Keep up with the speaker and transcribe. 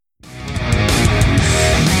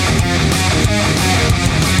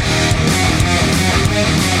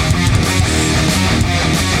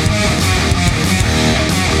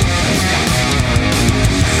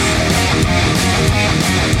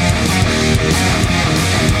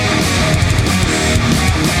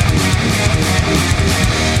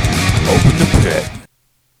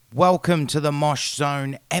Welcome to the Mosh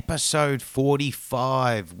Zone, episode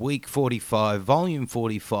 45, week 45, volume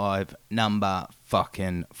 45, number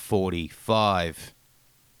fucking 45.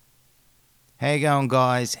 How you going,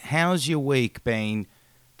 guys? How's your week been?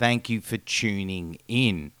 Thank you for tuning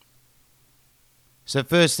in. So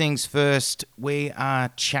first things first, we are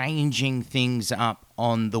changing things up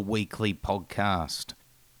on the weekly podcast.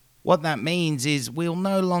 What that means is we'll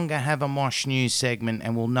no longer have a Mosh News segment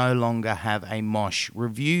and we'll no longer have a Mosh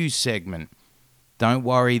Review segment. Don't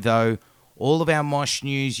worry though, all of our Mosh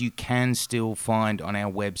News you can still find on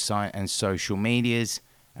our website and social medias,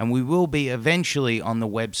 and we will be eventually on the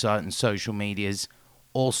website and social medias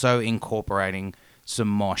also incorporating some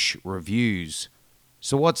Mosh Reviews.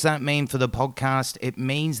 So what's that mean for the podcast? It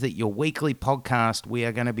means that your weekly podcast, we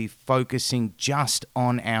are going to be focusing just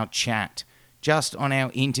on our chat, just on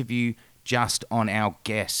our interview, just on our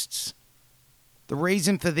guests. The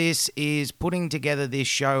reason for this is putting together this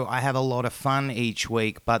show, I have a lot of fun each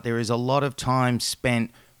week, but there is a lot of time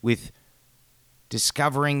spent with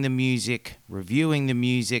discovering the music, reviewing the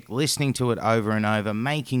music, listening to it over and over,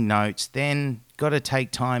 making notes, then got to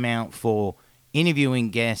take time out for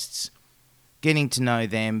interviewing guests, getting to know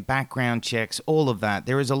them, background checks, all of that.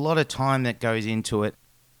 There is a lot of time that goes into it,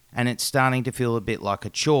 and it's starting to feel a bit like a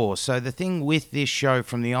chore. So the thing with this show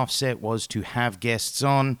from the offset was to have guests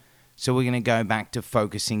on, so we're going to go back to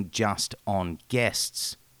focusing just on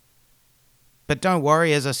guests. But don't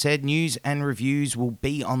worry, as I said, news and reviews will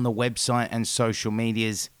be on the website and social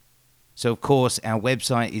medias. So of course, our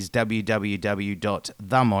website is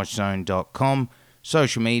www.themoshzone.com.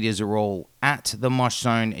 Social medias are all at The Mosh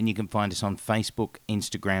Zone, and you can find us on Facebook,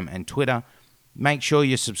 Instagram, and Twitter. Make sure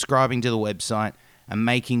you're subscribing to the website and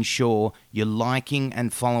making sure you're liking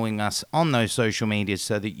and following us on those social medias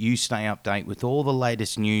so that you stay updated with all the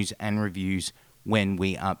latest news and reviews when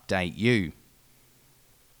we update you.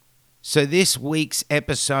 So this week's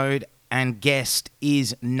episode and guest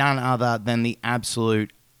is none other than the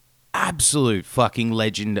absolute fucking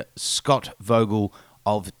legend, Scott Vogel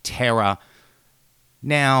of Terror.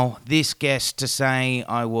 Now, this guest, to say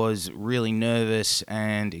I was really nervous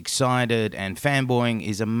and excited and fanboying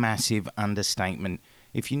is a massive understatement.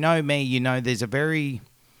 If you know me, you know there's a very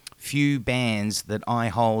few bands that I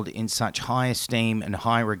hold in such high esteem and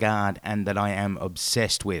high regard and that I am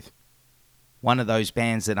obsessed with. One of those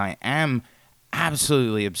bands that I am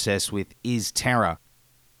absolutely obsessed with is Terror.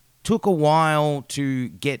 Took a while to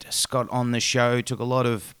get Scott on the show, took a lot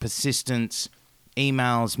of persistence,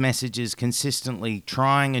 emails, messages, consistently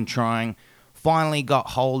trying, finally got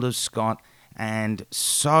hold of Scott, and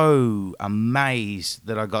so amazed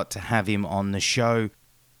that I got to have him on the show.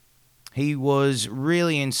 He was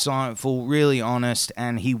really insightful, really honest,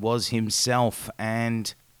 and he was himself,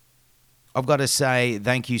 and I've got to say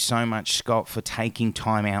thank you so much, Scott, for taking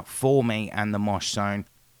time out for me and the Mosh Zone.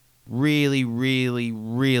 Really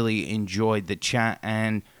enjoyed the chat,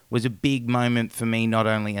 and was a big moment for me, not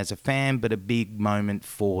only as a fan, but a big moment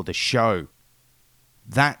for the show.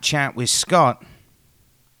 That chat with Scott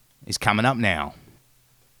is coming up now.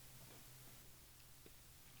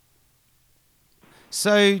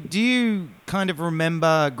 So, do you kind of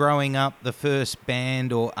remember growing up the first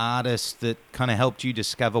band or artist that kind of helped you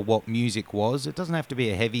discover what music was? It doesn't have to be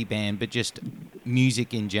a heavy band, but just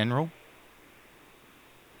music in general.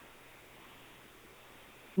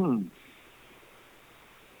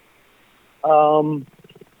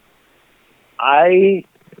 I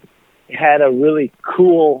had a really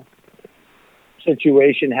cool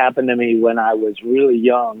situation happen to me when I was really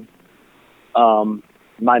young.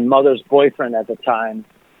 My mother's boyfriend at the time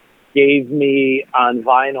gave me on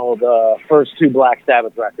vinyl the first two Black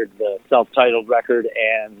Sabbath records, the self-titled record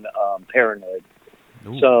and Paranoid.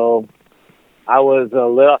 Ooh. So I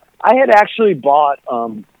had actually bought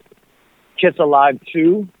Kiss Alive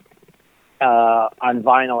 2 on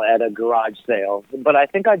vinyl at a garage sale, but I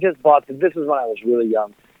think I just bought this is when I was really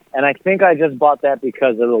young, and I think I just bought that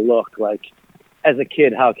because of the look. Like, as a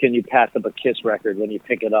kid, how can you pass up a Kiss record when you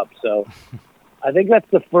pick it up? So I think that's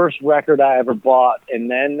the first record I ever bought, and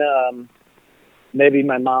then maybe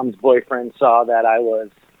my mom's boyfriend saw that I was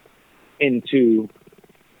into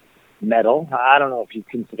metal. I don't know if you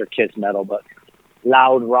consider Kiss metal, but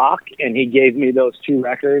loud rock, and he gave me those two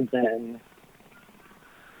records, and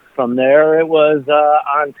from there, it was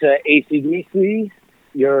on to AC/DC,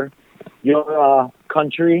 your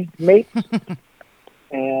country mates,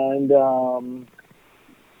 and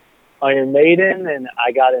Iron Maiden, and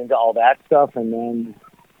I got into all that stuff. And then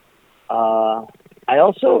I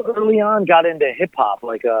also early on got into hip hop,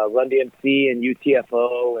 like Run DMC and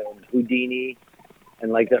UTFO and Houdini,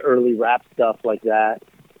 and like the early rap stuff like that.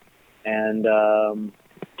 And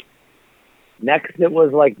Next, it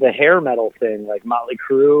was like the hair metal thing, like Motley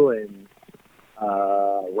Crue and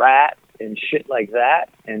Rat and shit like that.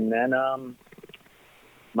 And then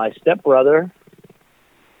my stepbrother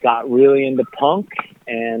got really into punk,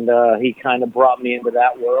 and he kind of brought me into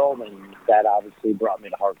that world, and that obviously brought me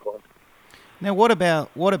to hardcore. Now, what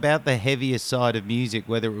about the heavier side of music,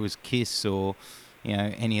 whether it was Kiss or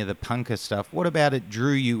any of the punker stuff? What about it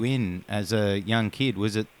drew you in as a young kid?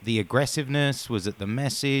 Was it the aggressiveness? Was it the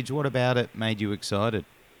message? What about it made you excited?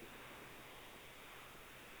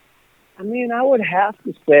 I mean, I would have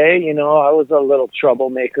to say, I was a little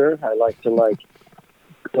troublemaker. I like to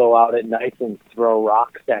go out at night and throw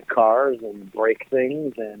rocks at cars and break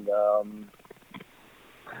things and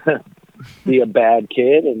be a bad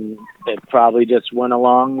kid, and it probably just went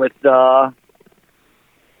along with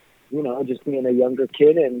just being a younger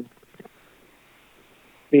kid and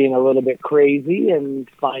being a little bit crazy and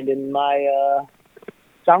finding my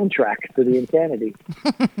soundtrack to the insanity.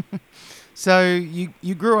 So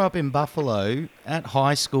you grew up in Buffalo. At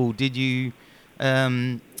high school, did you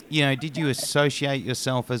did you associate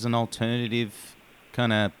yourself as an alternative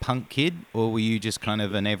kind of punk kid, or were you just kind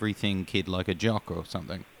of an everything kid, like a jock or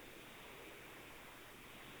something?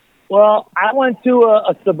 Well, I went to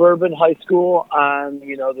a suburban high school in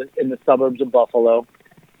the suburbs of Buffalo,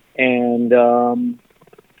 and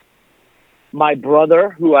my brother,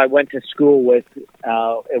 who I went to school with,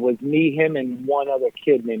 it was me, him, and one other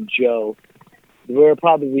kid named Joe. We were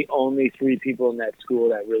probably the only three people in that school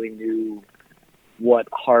that really knew what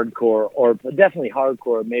hardcore, or definitely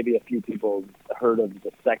hardcore. Maybe a few people heard of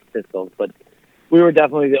the Sex Pistols, but we were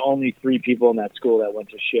definitely the only three people in that school that went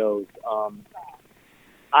to shows.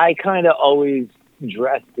 I kind of always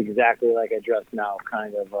dressed exactly like I dress now,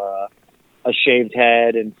 kind of a shaved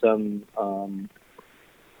head and some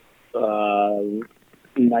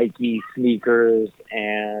Nike sneakers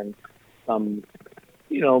and some,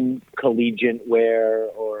 collegiate wear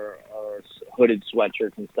or hooded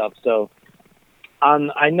sweatshirts and stuff. So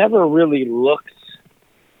I never really looked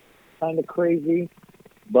kind of crazy,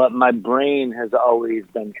 but my brain has always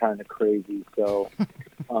been kind of crazy. So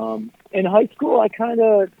in high school, I kind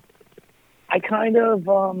of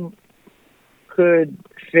could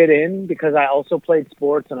fit in because I also played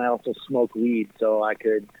sports and I also smoked weed. So I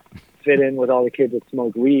could fit in with all the kids that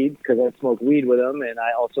smoke weed because I smoked weed with them, and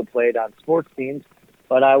I also played on sports teams.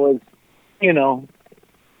 But I was,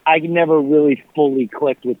 I never really fully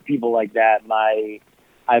clicked with people like that.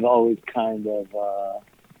 I've always kind of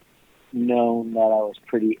known that I was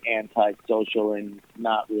pretty antisocial and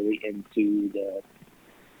not really into the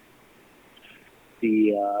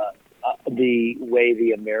way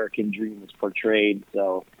the American dream is portrayed.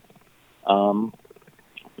 So, I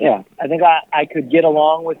think I could get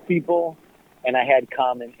along with people, and I had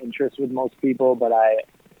common interests with most people, but I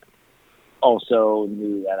also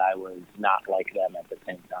knew that I was not like them at the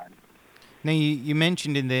same time. Now, you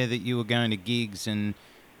mentioned in there that you were going to gigs, and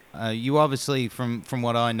you obviously, from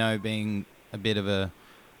what I know, being a bit of a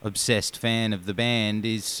obsessed fan of the band,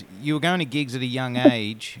 is you were going to gigs at a young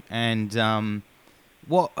age, and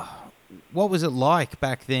what was it like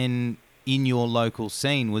back then in your local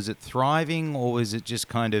scene? Was it thriving, or was it just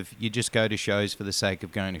kind of you just go to shows for the sake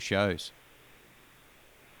of going to shows?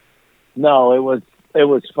 No, it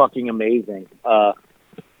was fucking amazing.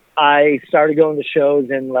 I started going to shows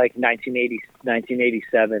in like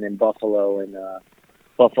 1987 in Buffalo, and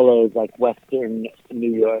Buffalo is like Western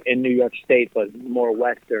New York, in New York State, but more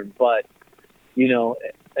Western. But in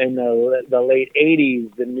the late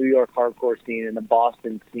 80s, the New York hardcore scene and the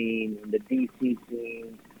Boston scene and the DC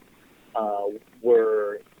scene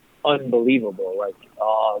were unbelievable. Like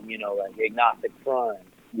Agnostic Front,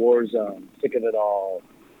 Warzone, Sick of It All.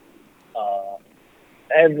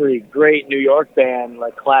 Every great New York band,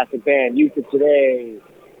 like classic band, Youth of Today,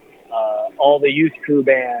 all the Youth Crew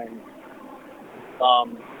bands,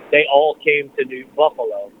 they all came to New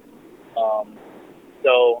Buffalo.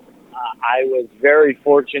 So I was very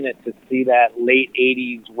fortunate to see that late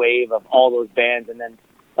 80s wave of all those bands. And then,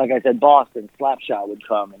 like I said, Boston, Slapshot would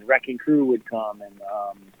come and Wrecking Crew would come. And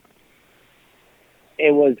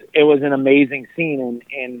it was an amazing scene.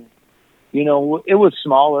 And it was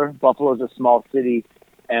smaller. Buffalo's a small city.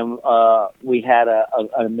 And we had an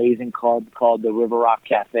amazing club called the River Rock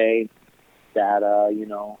Cafe that,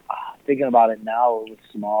 thinking about it now, it was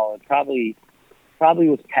small. It probably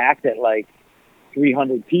was packed at like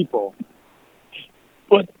 300 people.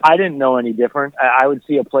 But I didn't know any different. I would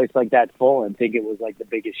see a place like that full and think it was like the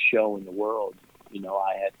biggest show in the world.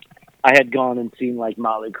 I had gone and seen like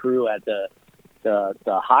Motley Crue at the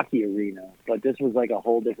hockey arena, but this was like a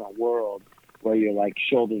whole different world. where you're like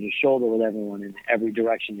shoulder to shoulder with everyone, and every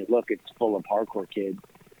direction you look, it's full of hardcore kids.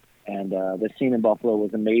 And the scene in Buffalo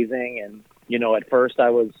was amazing. And at first I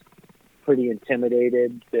was pretty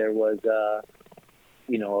intimidated. There was a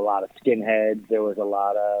lot of skinheads. There was a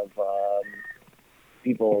lot of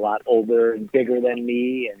people a lot older and bigger than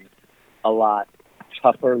me, and a lot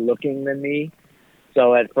tougher looking than me.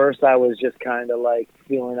 So at first I was just kind of like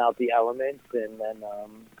feeling out the elements, and then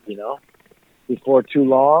before too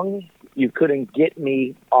long, you couldn't get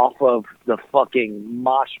me off of the fucking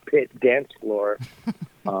mosh pit dance floor.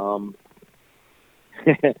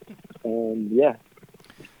 And yeah.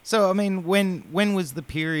 So, I mean, when was the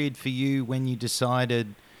period for you when you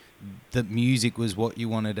decided that music was what you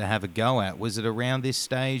wanted to have a go at? Was it around this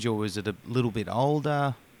stage, or was it a little bit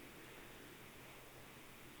older?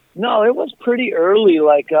 No, it was pretty early,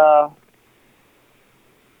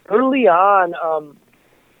 early on,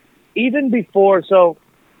 even before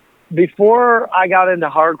I got into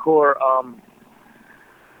hardcore,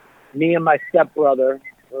 me and my stepbrother,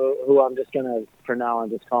 who I'm just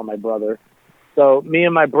call my brother. So me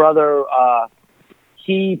and my brother,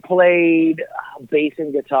 he played bass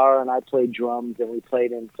and guitar, and I played drums, and we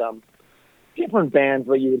played in some different bands,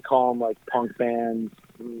 what you would call them like punk bands,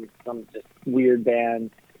 some just weird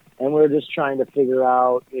bands. And we were just trying to figure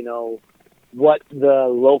out, what the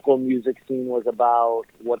local music scene was about,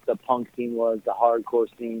 what the punk scene was, the hardcore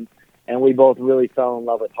scene. And we both really fell in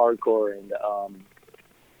love with hardcore. And,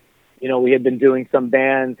 we had been doing some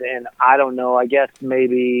bands, and I don't know, I guess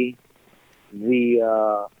maybe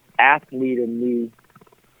the athlete in me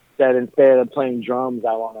said, instead of playing drums,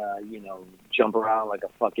 I want to, jump around like a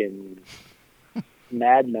fucking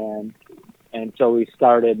madman. And so we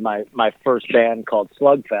started my first band called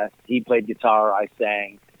Slugfest. He played guitar, I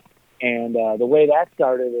sang. And the way that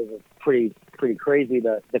started is pretty crazy.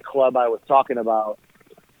 The club I was talking about,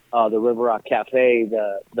 the River Rock Cafe,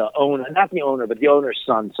 the owner, not the owner, but the owner's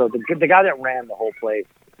son. So the guy that ran the whole place,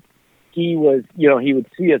 he was, he would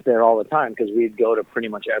see us there all the time because we'd go to pretty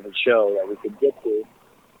much every show that we could get to.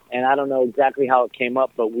 And I don't know exactly how it came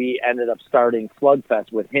up, but we ended up starting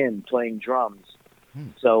Slugfest with him playing drums.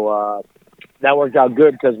 So that worked out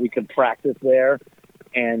good because we could practice there.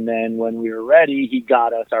 And then when we were ready, he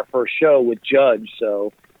got us our first show with Judge.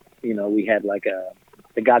 So, we had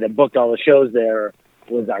the guy that booked all the shows there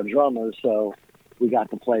was our drummer. So we got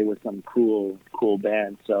to play with some cool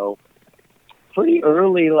bands. So pretty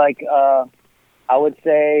early, I would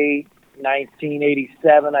say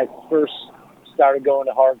 1987, I first started going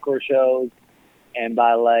to hardcore shows. And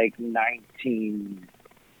by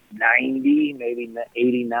 1990, maybe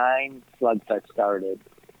 89, Slugfest started.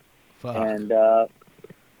 Fuck. And, I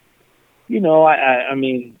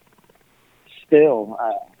mean, still,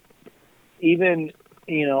 even,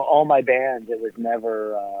 all my bands, it was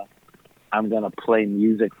never, I'm going to play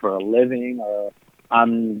music for a living, or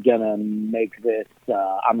I'm going to make this,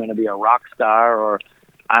 I'm going to be a rock star, or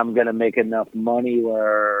I'm going to make enough money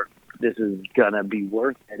where this is going to be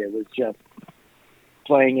worth it. It was just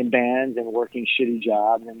playing in bands and working shitty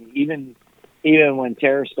jobs. And even when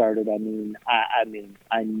Terror started, I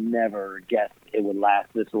never guessed it would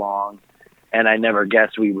last this long, and I never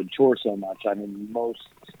guessed we would tour so much.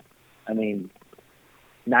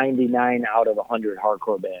 99 out of 100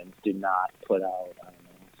 hardcore bands do not put out,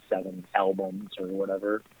 7 albums or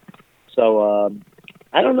whatever. So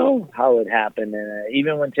I don't know how it happened. And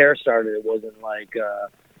even when Terror started, it wasn't like,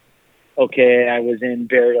 okay, I was in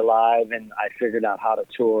Buried Alive and I figured out how to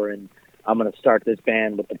tour, and I'm going to start this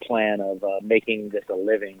band with the plan of making this a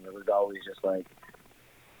living. It was always just like,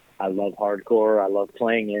 I love hardcore. I love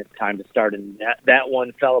playing it. Time to start. And that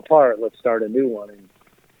one fell apart. Let's start a new one. And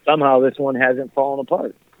somehow this one hasn't fallen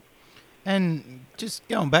apart. And just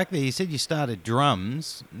going back there, you said you started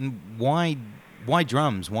drums. Why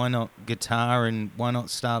drums? Why not guitar, and why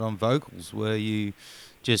not start on vocals? Were you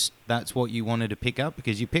just, that's what you wanted to pick up?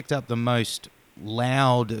 Because you picked up the most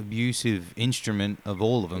loud, abusive instrument of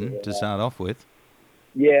all of them to start off with.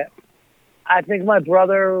 Yeah. I think my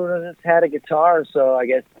brother had a guitar, so I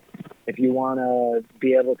guess if you want to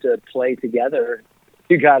be able to play together,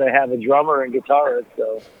 you got to have a drummer and guitarist.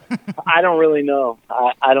 So I don't really know.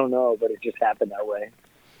 I don't know, but it just happened that way.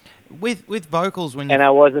 With vocals, when you... And I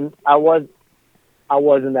wasn't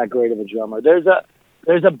that great of a drummer. There's a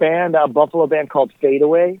band, a Buffalo band called Fade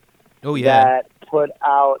Away. Oh yeah. That put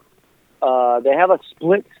out. They have a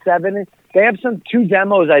split 7. They have 2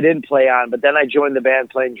 demos I didn't play on, but then I joined the band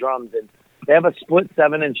playing drums, and they have a split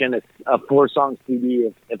 7-inch and a 4-song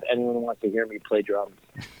CD. If anyone wants to hear me play drums,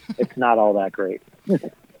 it's not all that great.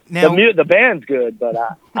 Now, the band's good, but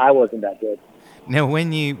I wasn't that good. Now,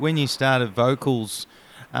 when you started vocals,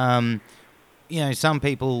 some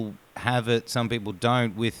people have it, some people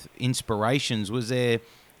don't, with inspirations. Was there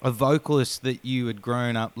a vocalist that you had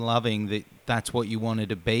grown up loving that's what you wanted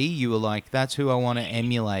to be? You were like, that's who I want to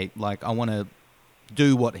emulate. Like, I want to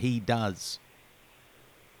do what he does.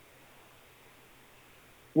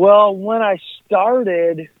 Well, when I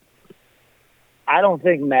started, I don't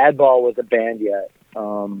think Madball was a band yet.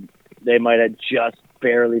 They might have just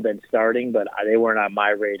barely been starting, but they weren't on my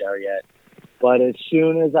radar yet. But as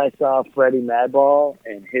soon as I saw Freddie Madball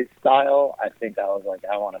and his style, I think I was like,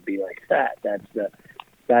 I want to be like that.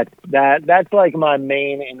 That's like my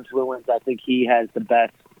main influence. I think he has the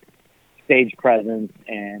best stage presence,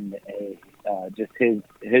 and just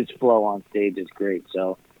his flow on stage is great.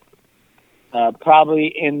 So probably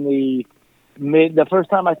in the first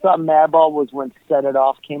time I saw Madball was when Set It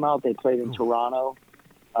Off came out. They played in Toronto.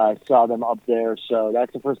 I saw them up there, so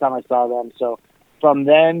that's the first time I saw them. So from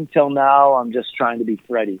then till now, I'm just trying to be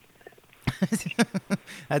Freddie.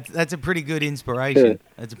 That's a pretty good inspiration.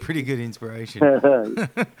 That's a pretty good inspiration.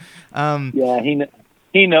 Yeah, he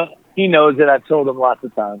knows it. I've told him lots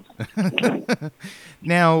of times.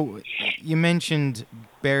 Now, you mentioned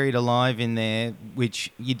Buried Alive in there, which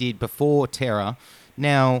you did before Terror.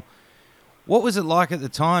 Now, what was it like at the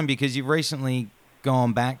time? Because you've recently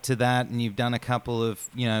gone back to that and you've done a couple of,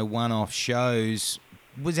 one-off shows.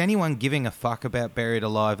 Was anyone giving a fuck about Buried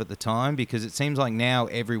Alive at the time? Because it seems like now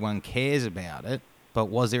everyone cares about it, but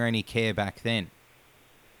was there any care back then?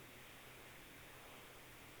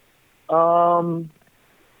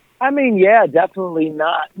 I mean, yeah, definitely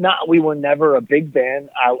not. We were never a big band.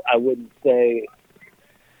 I wouldn't say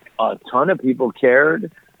a ton of people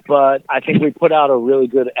cared, but I think we put out a really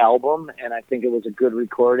good album, and I think it was a good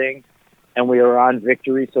recording, and we were on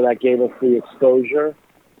Victory, so that gave us the exposure.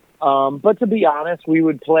 But to be honest, we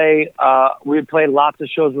would play lots of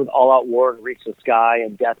shows with All Out War and Reach the Sky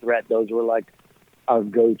and Death Threat. Those were like our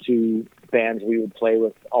go-to bands we would play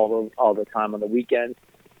with all the time on the weekends.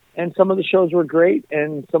 And some of the shows were great,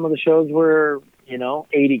 and some of the shows were,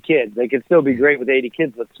 80 kids. They could still be great with 80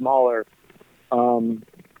 kids, but smaller. And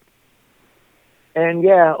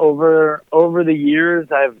yeah, over the years,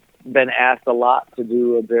 I've been asked a lot to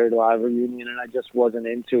do a Buried Alive reunion, and I just wasn't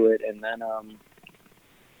into it. And then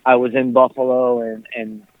I was in Buffalo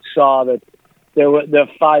and saw that there were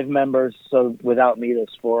 5 members. So without me,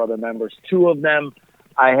 there's 4 other members. 2 of them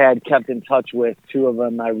I had kept in touch with. 2 of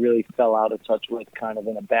them I really fell out of touch with, kind of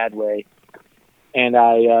in a bad way. And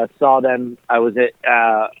I saw them. I was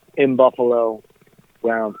in Buffalo,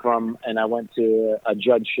 where I'm from, and I went to a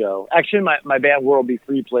Judge show. Actually, my band World Be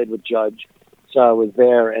Free played with Judge, so I was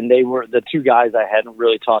there. And they were the 2 guys I hadn't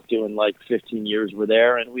really talked to in like 15 years were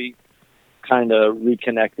there, and we kind of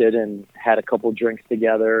reconnected and had a couple drinks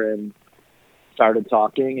together and started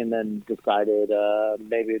talking, and then decided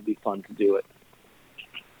maybe it'd be fun to do it.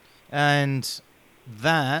 And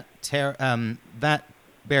that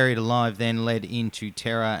Buried Alive then led into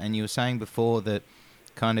Terror, and you were saying before that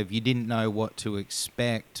kind of you didn't know what to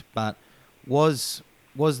expect, but was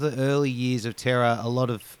the early years of Terror a lot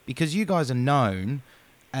of, because you guys are known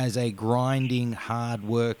as a grinding,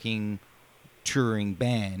 hard-working, touring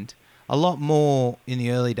band, a lot more in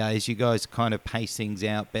the early days. You guys kind of pace things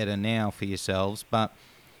out better now for yourselves, but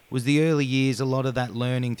was the early years a lot of that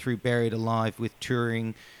learning through Buried Alive with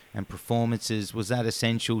touring and performances? Was that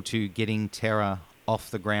essential to getting Terror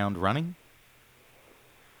off the ground running?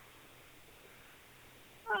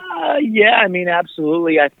 Yeah, I mean,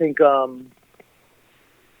 absolutely. I think I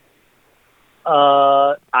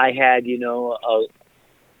had,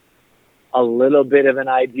 a little bit of an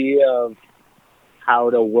idea of how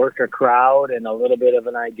to work a crowd and a little bit of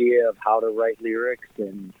an idea of how to write lyrics,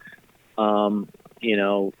 and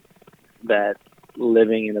that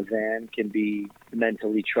living in a van can be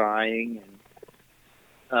mentally trying,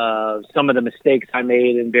 and some of the mistakes I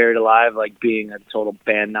made in Buried Alive, like being a total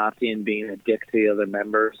band Nazi and being a dick to the other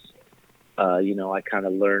members, I kind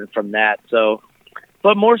of learned from that. So,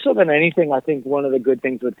 but more so than anything, I think one of the good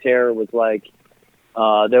things with Terror was like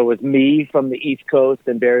there was me from the East Coast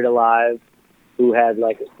and Buried Alive, who had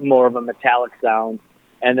like more of a metallic sound.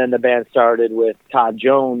 And then the band started with Todd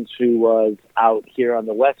Jones, who was out here on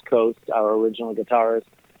the West Coast, our original guitarist,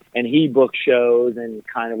 and he booked shows and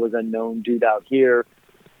kind of was a known dude out here.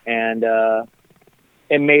 And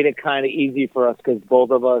it made it kind of easy for us because both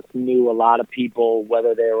of us knew a lot of people,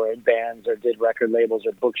 whether they were in bands or did record labels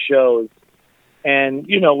or booked shows. And,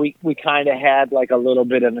 we kind of had like a little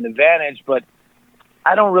bit of an advantage, but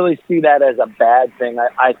I don't really see that as a bad thing.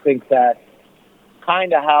 I think that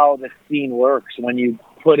kind of how the scene works when you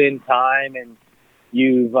put in time and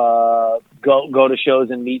You've go to shows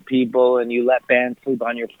and meet people, and you let bands sleep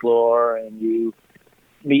on your floor, and you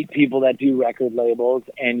meet people that do record labels,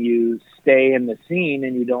 and you stay in the scene,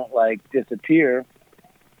 and you don't like disappear.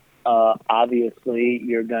 Obviously,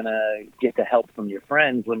 you're gonna get the help from your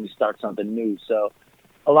friends when you start something new. So,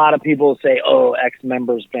 a lot of people say, "Oh,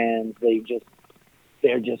 ex-members bands, they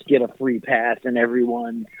just get a free pass, and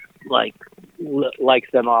everyone like likes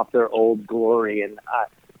them off their old glory." And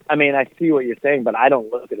I mean, I see what you're saying, but I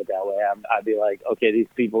don't look at it that way. I'd be like, okay, these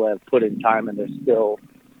people have put in time, and they're still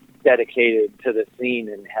dedicated to the scene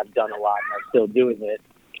and have done a lot, and are still doing it.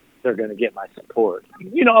 They're going to get my support.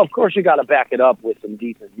 You know, of course, you got to back it up with some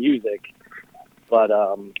decent music, but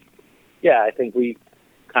yeah, I think we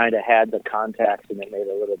kind of had the contacts, and it made it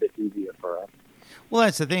a little bit easier for us. Well,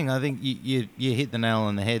 that's the thing. I think you hit the nail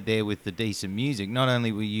on the head there with the decent music. Not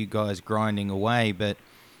only were you guys grinding away, but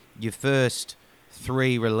your first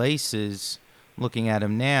 3 releases, looking at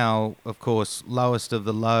them now, of course, Lowest of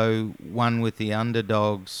the Low, One with the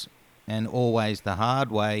Underdogs, and Always the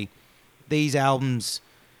Hard Way. These albums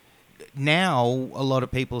now, a lot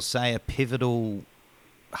of people say, are pivotal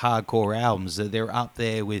hardcore albums. They're up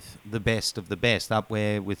there with the best of the best, up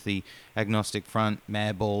there with the Agnostic Front,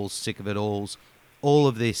 Madballs, Sick of It Alls, all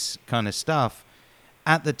of this kind of stuff.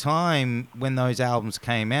 At the time when those albums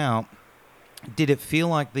came out, did it feel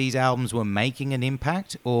like these albums were making an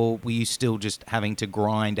impact, or were you still just having to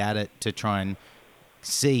grind at it to try and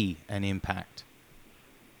see an impact?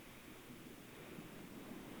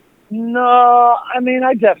 No, I mean,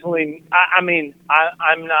 I definitely,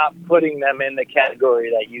 I'm not putting them in the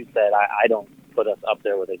category that you said. I don't put us up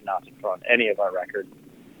there with Agnostic Front, any of our records.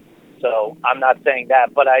 So I'm not saying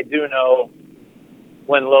that, but I do know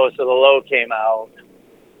when Lowest of the Low came out,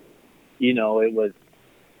 you know, it was,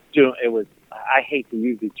 I hate to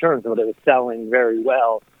use these terms, but it was selling very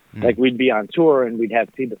well. Like, we'd be on tour and we'd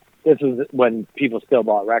have people, this was when people still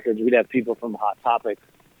bought records, we'd have people from Hot Topics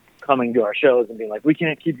coming to our shows and being like, "We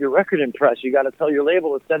can't keep your record in press. You got to tell your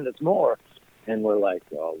label to send us more." And we're like,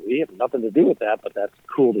 "Well, we have nothing to do with that, but that's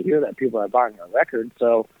cool to hear that people are buying our record."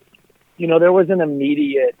 So, you know, there was an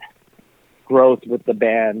immediate growth with the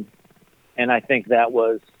band. And I think that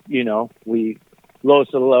was, you know,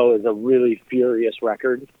 Lowest of the Low is a really furious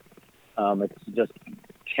record. It's just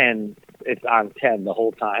 10, it's on 10 the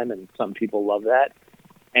whole time, and some people love that.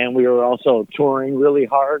 And we were also touring really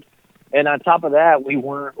hard. And on top of that, we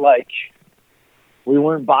weren't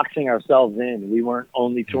boxing ourselves in. We weren't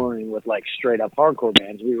only touring with like straight up hardcore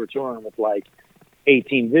bands. We were touring with like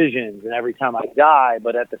 18 Visions and Every Time I Die,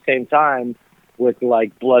 but at the same time with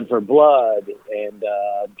like Blood for Blood and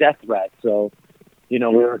Death Threat. So, you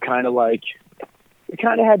know, we kind of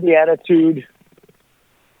had the attitude,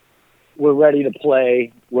 we're ready to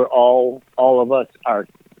play. We're all of us are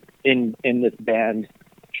in this band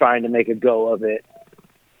trying to make a go of it.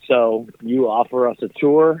 So you offer us a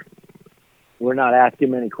tour. We're not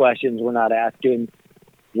asking many questions. We're not asking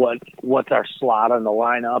what's our slot on the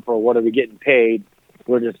lineup or what are we getting paid.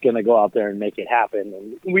 We're just going to go out there and make it happen.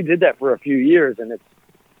 And we did that for a few years, and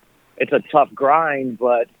it's a tough grind,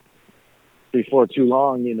 but before too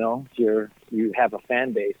long, you know, you have a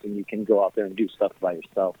fan base and you can go out there and do stuff by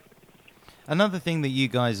yourself. Another thing that you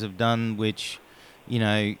guys have done, which, you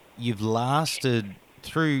know, you've lasted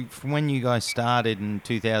through from when you guys started in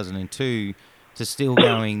 2002 to still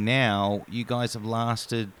going now, you guys have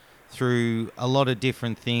lasted through a lot of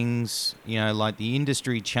different things, you know, like the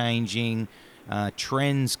industry changing,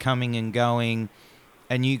 trends coming and going,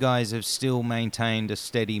 and you guys have still maintained a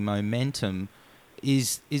steady momentum.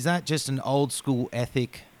 Is that just an old school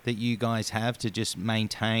ethic that you guys have to just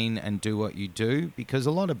maintain and do what you do? Because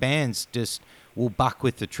a lot of bands just will buck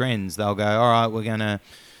with the trends. They'll go, all right, we're going to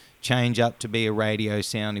change up to be a radio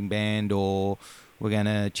sounding band, or we're going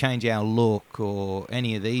to change our look, or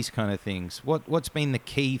any of these kind of things. What's been the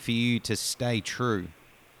key for you to stay true?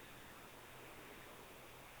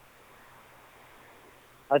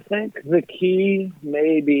 I think the key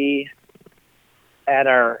may be at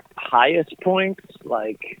our highest points,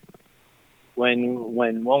 like when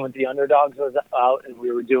One with the Underdogs was out and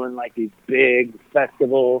we were doing like these big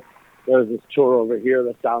festivals. There was this tour over here,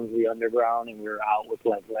 the Sounds of the Underground, and we were out with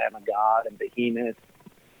like Lamb of God and Behemoth,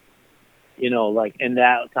 you know, like, and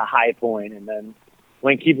that's a high point. And then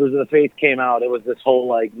when Keepers of the Faith came out, it was this whole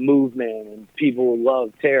like movement, and people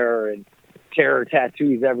loved Terror and Terror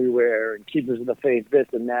tattoos everywhere, and Keepers of the Faith this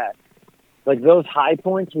and that. Like those high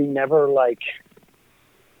points, we never like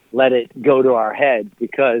let it go to our head,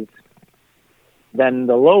 because then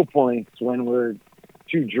the low points, when we're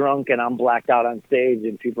too drunk and I'm blacked out on stage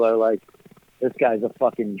and people are like, this guy's a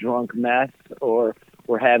fucking drunk mess, or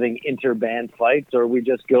we're having inter-band fights, or we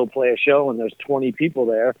just go play a show and there's 20 people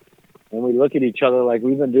there, and we look at each other like,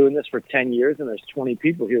 we've been doing this for 10 years and there's 20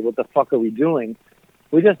 people here. What the fuck are we doing?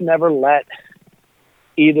 We just never let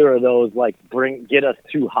either of those like get us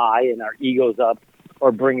too high and our egos up,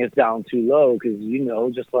 or bring us down too low. Because,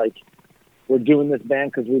 just like, we're doing this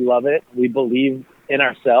band because we love it. We believe in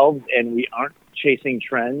ourselves, and we aren't chasing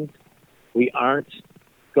trends. We aren't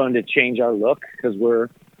going to change our look because we're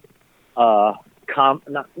not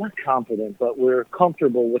confident, but we're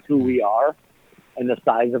comfortable with who we are and the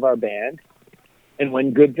size of our band. And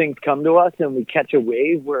when good things come to us and we catch a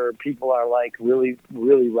wave where people are like really,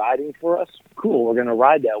 really riding for us, cool, we're going to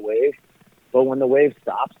ride that wave. But when the wave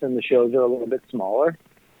stops and the shows are a little bit smaller,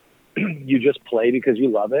 you just play because you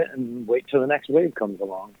love it and wait till the next wave comes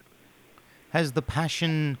along. Has the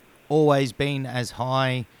passion always been as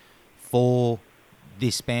high for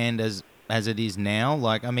this band as it is now?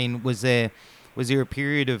 Like, I mean, was there a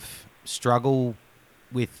period of struggle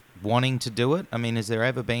with wanting to do it? I mean, has there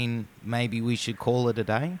ever been, maybe we should call it a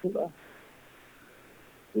day?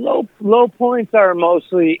 Low points are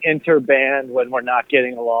mostly inter-band, when we're not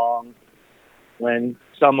getting along, when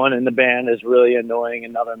someone in the band is really annoying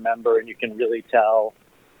another member and you can really tell.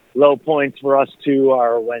 Low points for us too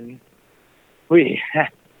are when we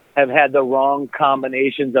have had the wrong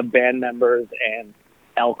combinations of band members and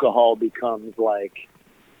alcohol becomes like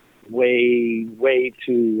way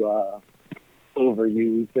too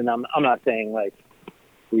overused. And I'm not saying like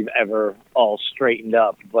we've ever all straightened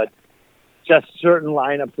up, but just certain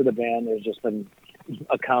lineups of the band, there's just been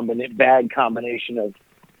a bad combination of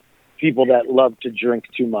people that love to drink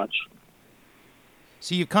too much.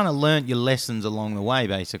 So you've kind of learnt your lessons along the way,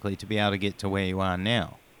 basically, to be able to get to where you are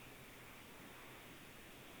now.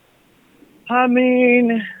 I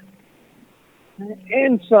mean,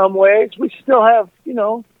 in some ways, we still have,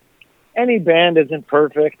 any band isn't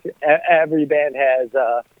perfect. Every band has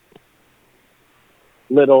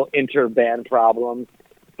little inter-band problems.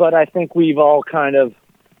 But I think we've all kind of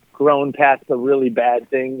grown past the really bad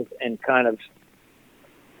things and kind of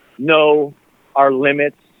know our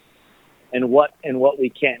limits and what we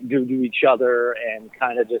can't do to each other, and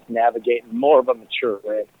kind of just navigate in more of a mature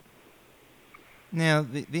way. Now,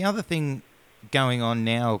 the other thing going on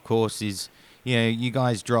now, of course, is, you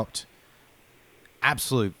guys dropped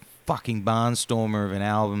absolute fucking barnstormer of an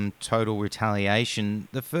album, Total Retaliation.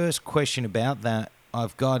 The first question about that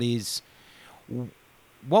I've got is,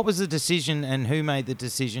 what was the decision and who made the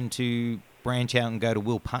decision to branch out and go to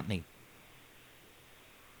Will Putney?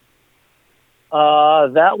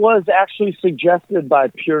 That was actually suggested by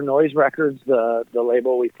Pure Noise Records, the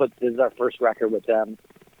label we put. This is our first record with them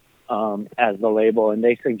as the label, and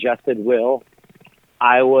they suggested Will.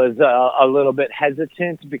 I was a little bit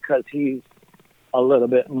hesitant because he's a little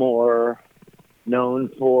bit more known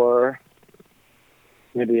for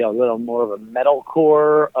maybe a little more of a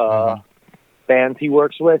metalcore bands he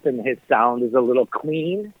works with, and his sound is a little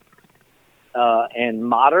clean and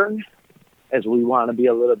modern, as we want to be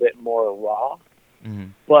a little bit more raw. Mm-hmm.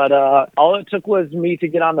 But all it took was me to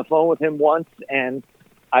get on the phone with him once, and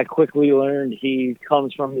I quickly learned he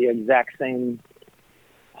comes from the exact same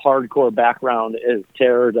hardcore background as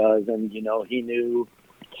Terror does, and he knew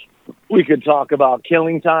we could talk about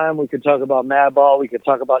Killing Time, we could talk about Madball, we could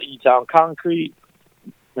talk about E-Town Concrete,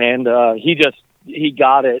 and he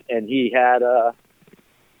got it, and he had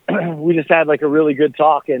we just had like a really good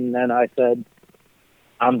talk, and then I said,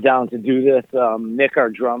 I'm down to do this. Nick, our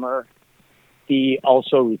drummer, he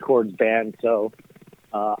also records bands, so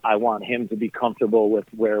I want him to be comfortable with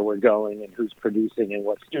where we're going and who's producing and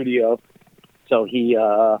what studio. So he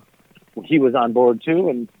was on board too,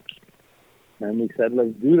 and we said,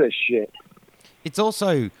 let's do this shit. It's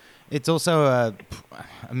also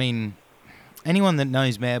I mean, anyone that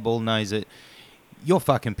knows Madball knows that you're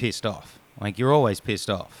fucking pissed off. Like, you're always pissed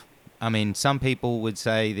off. I mean, some people would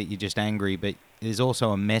say that you're just angry, but there's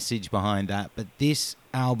also a message behind that. But this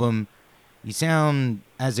album, you sound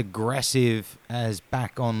as aggressive as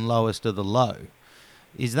back on Lowest of the Low.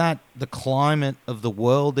 Is that the climate of the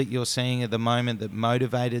world that you're seeing at the moment that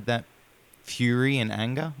motivated that fury and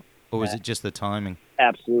anger? Or was it just the timing?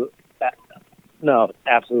 Absolutely. No,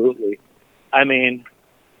 absolutely. I mean,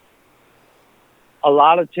 a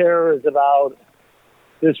lot of Terror is about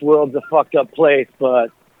this world's a fucked up place, but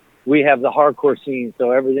we have the hardcore scene,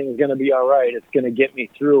 so everything's going to be all right. It's going to get me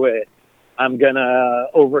through it. I'm going to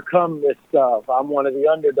overcome this stuff. I'm one of the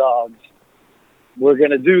underdogs. We're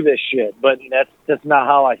going to do this shit. But that's not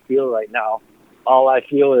how I feel right now. All I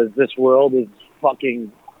feel is this world is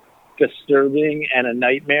fucking disturbing and a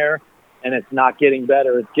nightmare, and it's not getting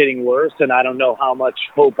better. It's getting worse, and I don't know how much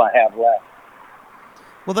hope I have left.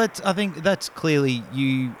 Well, I think that's clearly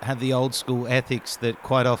you have the old school ethics that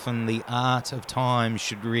quite often the art of time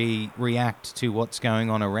should react to what's going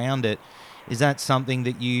on around it. Is that something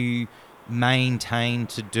that you maintain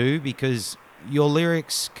to do? Because your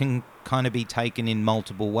lyrics can kind of be taken in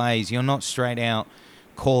multiple ways. You're not straight out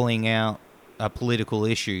calling out a political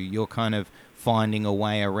issue. You're kind of finding a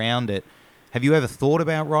way around it. Have you ever thought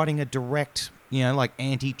about writing a direct, like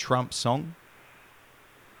anti-Trump song?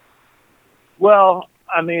 Well,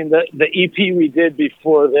 I mean, the EP we did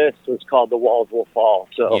before this was called The Walls Will Fall.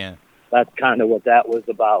 So Yeah. that's kind of what that was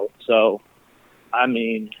about. So, I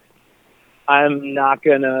mean, I'm not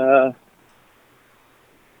going to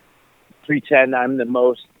pretend I'm the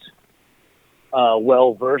most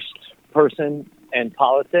well-versed person in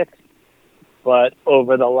politics. But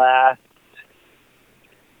over the last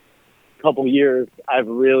couple years, I've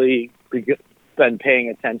really been paying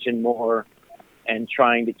attention more and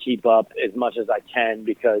trying to keep up as much as I can,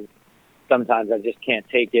 because sometimes I just can't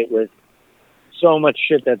take it with so much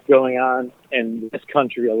shit that's going on in this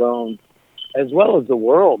country alone, as well as the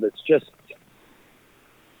world. It's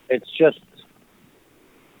just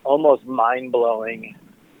almost mind-blowing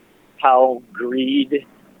how greed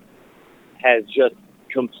has just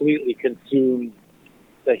completely consumed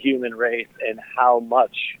the human race, and how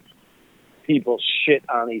much people shit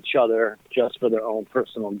on each other just for their own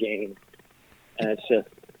personal gain. And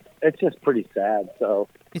it's just pretty sad. So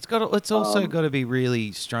It's also got to be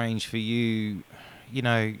really strange for you.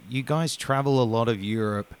 You guys travel a lot of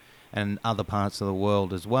Europe and other parts of the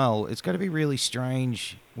world as well. It's got to be really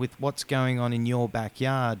strange with what's going on in your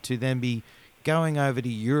backyard to then be going over to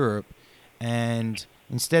Europe, and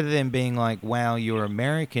instead of them being like, wow, you're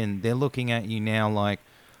American, they're looking at you now like,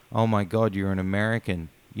 oh my God, you're an American.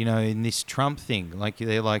 In this Trump thing, like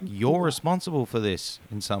they're like, you're responsible for this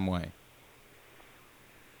in some way.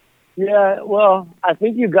 yeah, well, I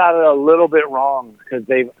think you got it a little bit wrong, because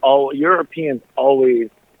Europeans always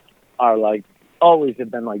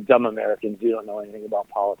have been like dumb Americans. You don't know anything about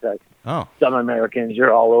politics. Oh, Dumb Americans,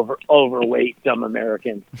 you're all overweight, dumb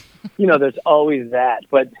Americans. There's always that.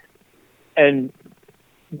 And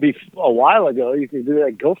a while ago, you could be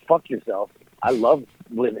like, go fuck yourself. I love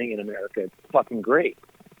living in America. It's fucking great.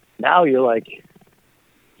 Now you're like,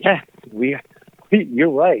 yeah, you're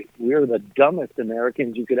right. We're the dumbest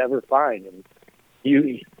Americans you could ever find. And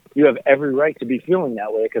you have every right to be feeling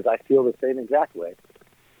that way, because I feel the same exact way.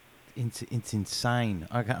 it's insane.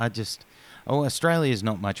 Australia's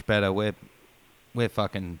not much better. We're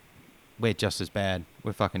just as bad.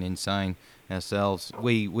 We're fucking insane ourselves.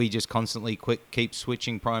 We just constantly keep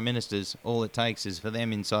switching prime ministers. All it takes is for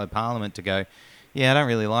them inside Parliament to go, yeah, I don't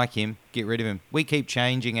really like him, get rid of him. We keep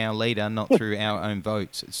changing our leader, not through our own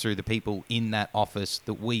votes. It's through the people in that office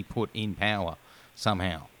that we put in power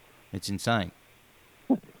somehow. It's insane.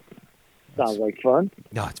 Sounds like fun.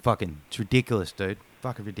 No, it's ridiculous, dude.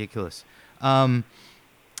 Fucking ridiculous. Now,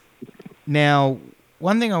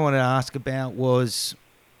 one thing I wanted to ask about was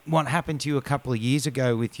what happened to you a couple of years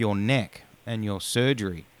ago with your neck and your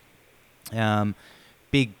surgery.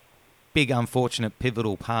 Big unfortunate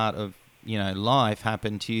pivotal part of life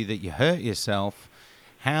happened to you, that you hurt yourself.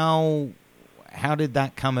 How did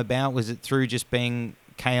that come about? Was it through just being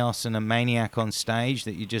chaos and a maniac on stage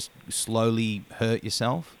that you just slowly hurt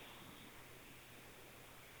yourself?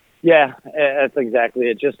 Yeah, that's exactly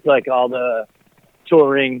it. Just like all the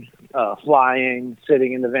touring, flying,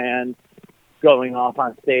 sitting in the van, going off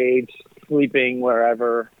on stage, sleeping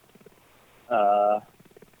wherever,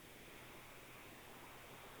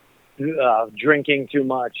 drinking too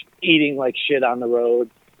much, eating like shit on the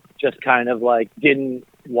road, just kind of like didn't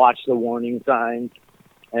watch the warning signs,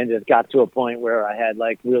 and just got to a point where I had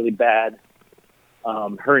like really bad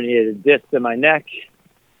herniated discs in my neck.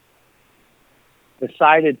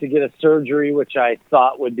 Decided to get a surgery, which I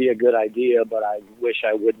thought would be a good idea, but I wish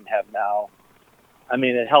I wouldn't have now. I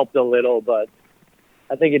mean, it helped a little, but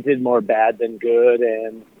I think it did more bad than good,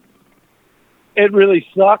 and it really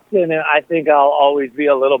sucked, and I think I'll always be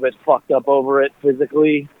a little bit fucked up over it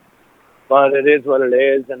physically, but it is what it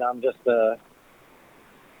is, and I'm just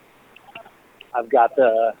I've got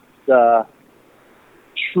the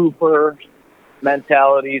trooper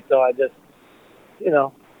mentality, so I just,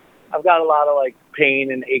 I've got a lot of like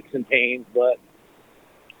pain and aches and pains, but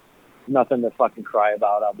nothing to fucking cry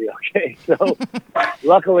about. I'll be okay. So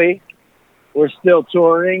luckily we're still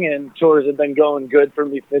touring, and tours have been going good for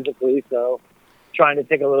me physically. So trying to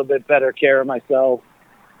take a little bit better care of myself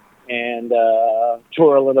and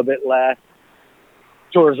tour a little bit less.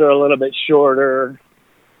 Tours are a little bit shorter,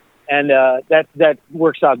 and that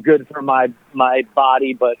works out good for my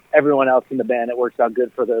body, but everyone else in the band, it works out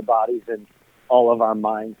good for their bodies. And all of our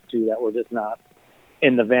minds to that we're just not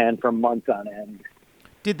in the van for months on end.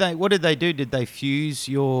 What did they do? Did they fuse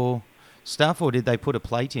your stuff, or did they put a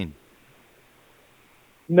plate in?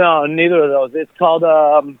 No, neither of those. It's called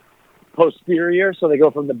posterior, so they go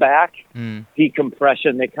from the back.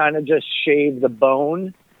 Decompression. They kind of just shave the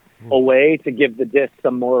bone away to give the disc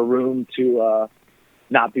some more room to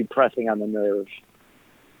not be pressing on the nerve.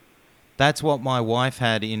 That's what my wife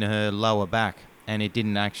had in her lower back, and it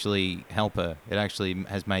didn't actually help her. It actually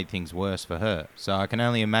has made things worse for her. So I can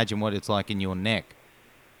only imagine what it's like in your neck.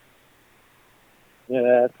 Yeah,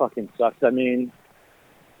 that fucking sucks. I mean,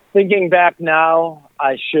 thinking back now,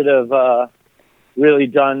 I should have really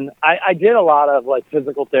done... I did a lot of, like,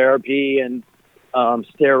 physical therapy and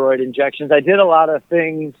steroid injections. I did a lot of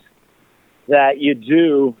things that you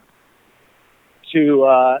do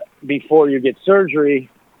to before you get surgery.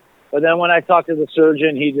 But then when I talked to the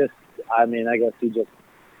surgeon, I guess he just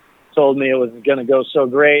told me it was going to go so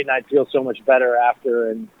great and I'd feel so much better after.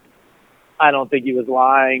 And I don't think he was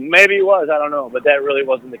lying. Maybe he was, I don't know. But that really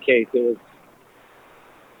wasn't the case. It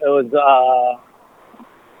was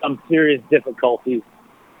some serious difficulties.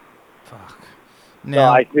 Fuck.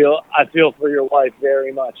 Now, so I feel for your wife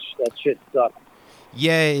very much. That shit sucks.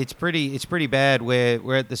 Yeah, it's pretty bad.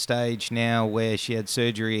 We're at the stage now where she had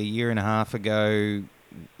surgery a year and a half ago,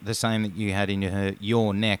 the same that you had in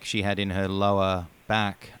your neck. She had in her lower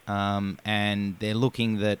back, and they're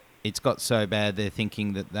looking that it's got so bad. They're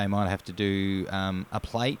thinking that they might have to do a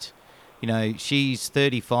plate. You know, she's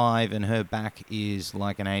 35 and her back is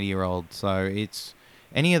like an 80-year-old. So it's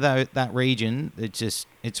any of that region.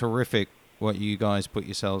 It's horrific what you guys put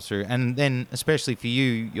yourselves through. And then, especially for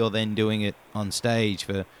you, you're then doing it on stage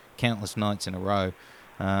for countless nights in a row.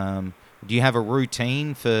 Do you have a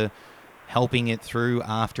routine for helping it through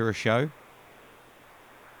after a show?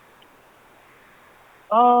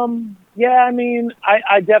 Yeah, I mean,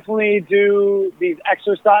 I definitely do these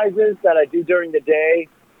exercises that I do during the day,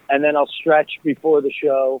 and then I'll stretch before the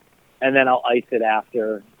show, and then I'll ice it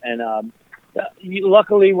after. And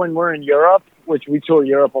luckily, when we're in Europe, which we tour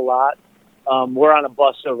Europe a lot, we're on a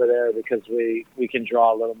bus over there because we can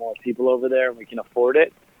draw a little more people over there and we can afford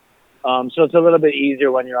it. So it's a little bit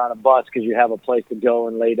easier when you're on a bus because you have a place to go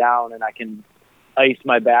and lay down and I can ice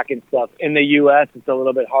my back and stuff. In the U.S., it's a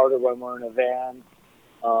little bit harder when we're in a van.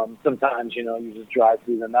 Sometimes, you just drive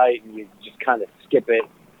through the night and you just kind of skip it,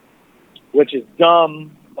 which is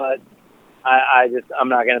dumb, but I'm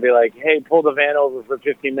not going to be like, hey, pull the van over for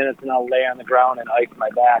 15 minutes and I'll lay on the ground and ice my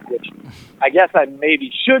back, which I guess I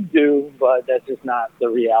maybe should do, but that's just not the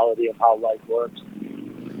reality of how life works.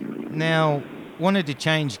 Now, wanted to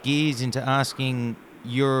change gears into asking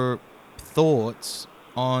your thoughts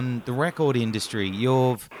on the record industry.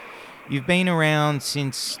 You've been around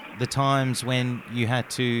since the times when you had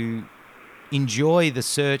to enjoy the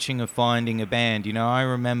searching of finding a band. I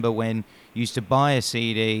remember when you used to buy a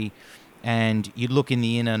CD and you'd look in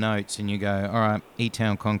the inner notes and you go, all right,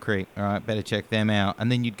 E-Town Concrete, all right, better check them out.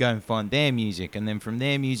 And then you'd go and find their music, and then from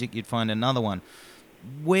their music you'd find another one.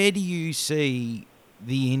 Where do you see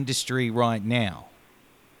the industry right now?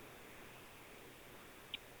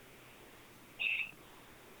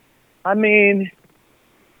 I mean,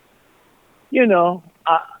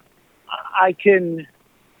 I can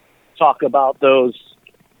talk about those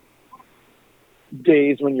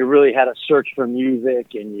days when you really had to search for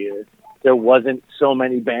music and there wasn't so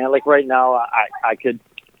many bands. Like right now, I could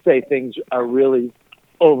say things are really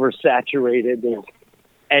oversaturated.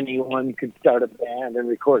 Anyone could start a band and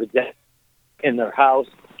record a deck in their house.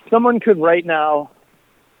 Someone could right now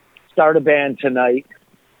start a band tonight,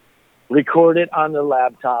 record it on their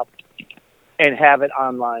laptop, and have it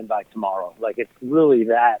online by tomorrow. Like, it's really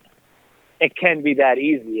that. It can be that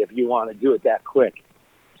easy if you want to do it that quick.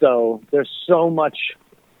 So there's so much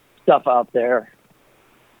stuff out there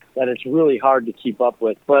that it's really hard to keep up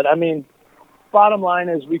with. But I mean, bottom line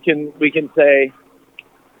is we can say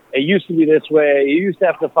it used to be this way. You used to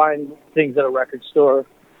have to find things at a record store.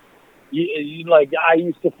 I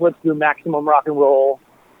used to flip through Maximum Rock and Roll,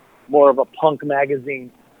 more of a punk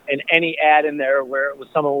magazine, and any ad in there where it was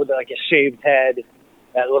someone with like a shaved head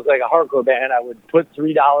that looked like a hardcore band, I would put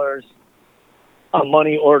 $3, a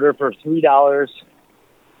money order for $3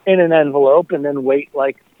 in an envelope, and then wait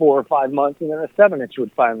like 4 or 5 months, and then a 7-inch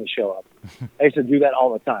would finally show up. I used to do that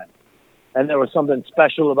all the time. And there was something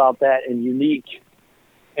special about that and unique.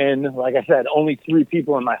 And like I said, only 3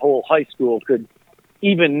 people in my whole high school could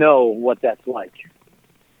even know what that's like.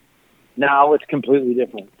 Now it's completely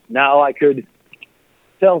different. Now I could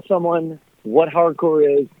tell someone what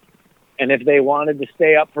hardcore is, and if they wanted to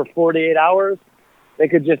stay up for 48 hours, they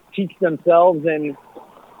could just teach themselves in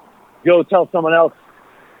go tell someone else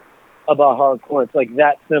about hardcore. It's like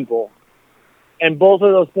that simple. And both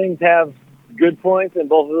of those things have good points, and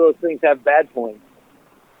both of those things have bad points.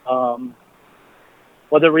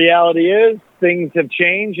 But the reality is, things have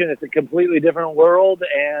changed, and it's a completely different world,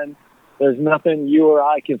 and there's nothing you or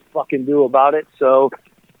I can fucking do about it. So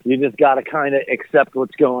you just got to kind of accept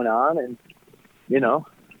what's going on, and you know,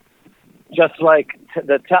 just like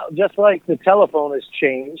the telephone has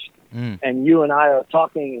changed, and you and I are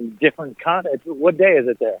talking in different contexts. What day is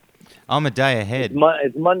it there? I'm a day ahead.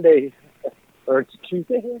 It's Monday, or it's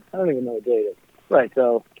Tuesday here? I don't even know what day it is. Right,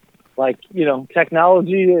 so, like, you know,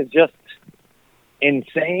 technology is just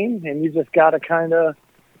insane, and you just got to kind of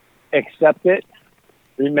accept it,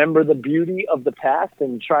 remember the beauty of the past,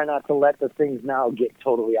 and try not to let the things now get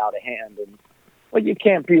totally out of hand. And but you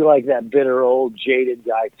can't be like that bitter old jaded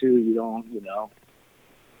guy too. You don't, you know.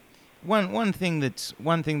 One thing that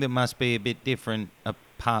must be a bit different,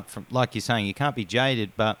 apart from, like you're saying, you can't be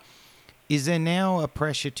jaded, but is there now a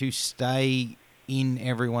pressure to stay in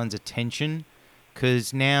everyone's attention?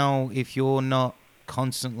 Because now, if you're not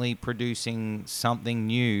constantly producing something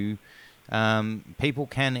new, people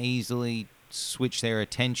can easily switch their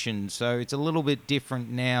attention. So it's a little bit different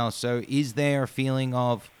now. So is there a feeling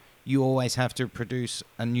of you always have to produce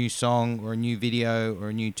a new song or a new video or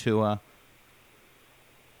a new tour?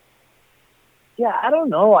 Yeah, I don't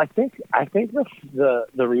know. I think the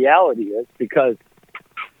reality is, because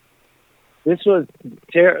this was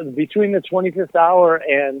between the 25th Hour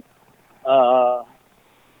and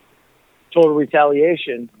Total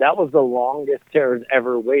Retaliation. That was the longest Terror's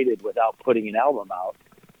ever waited without putting an album out,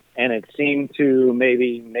 and it seemed to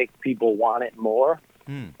maybe make people want it more.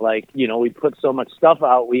 Like, you know, we put so much stuff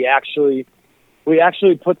out. We actually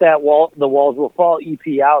put that The Walls Will Fall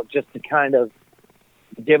EP out just to kind of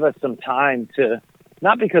give us some time to,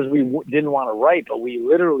 not because we didn't want to write, but we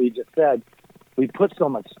literally just said, we put so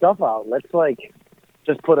much stuff out. Let's like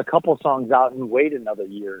just put a couple songs out and wait another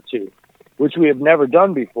year or two, which we have never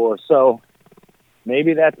done before. So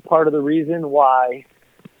maybe that's part of the reason why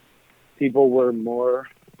people were more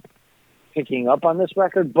picking up on this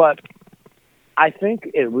record. But I think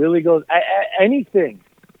it really goes, anything,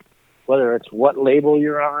 whether it's what label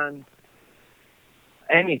you're on,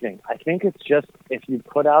 anything. I think it's just, if you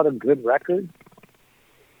put out a good record,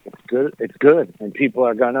 it's good, and people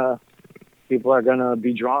are gonna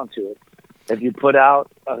be drawn to it. If you put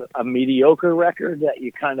out a mediocre record that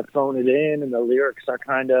you kind of phone it in, and the lyrics are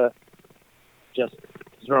kind of just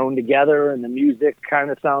thrown together, and the music kind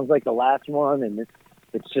of sounds like the last one, and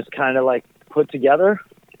it's just kind of like put together,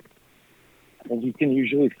 and you can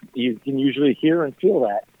usually hear and feel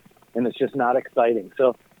that, and it's just not exciting.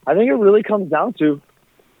 So I think it really comes down to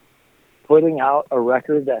putting out a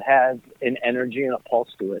record that has an energy and a pulse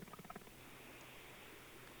to it.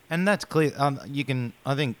 And that's clear.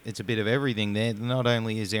 I think it's a bit of everything there. Not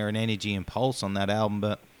only is there an energy and pulse on that album,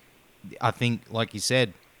 but I think, like you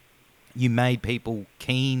said, you made people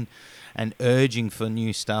keen and urging for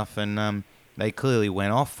new stuff, and they clearly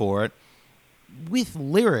went off for it. With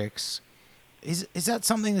lyrics, is that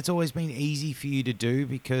something that's always been easy for you to do?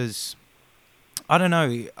 Because I don't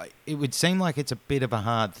know, it would seem like it's a bit of a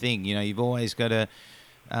hard thing. You know, you've always got to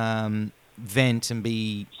vent and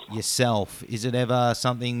be yourself. Is it ever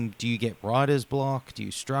something, do you get writer's block? Do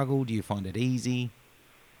you struggle? Do you find it easy?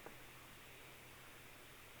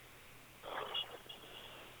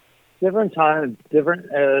 Different times,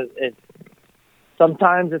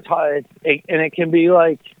 sometimes it's hard, and it can be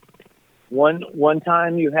like one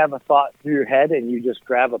time you have a thought through your head and you just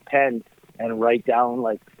grab a pen and write down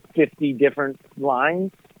like 50 different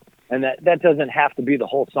lines, and that doesn't have to be the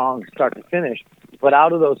whole song start to finish, but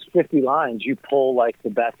out of those 50 lines you pull like the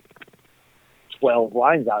best 12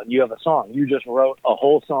 lines out, and you have a song. You just wrote a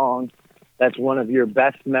whole song that's one of your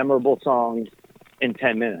best memorable songs in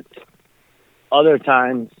 10 minutes. Other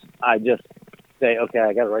times I just say, okay,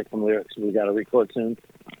 I got to write some lyrics, we got to record soon,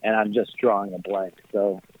 and I'm just drawing a blank.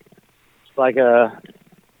 So it's like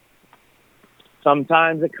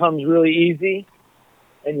sometimes it comes really easy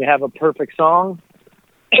and you have a perfect song.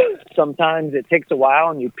 Sometimes it takes a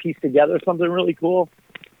while and you piece together something really cool.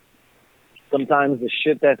 Sometimes the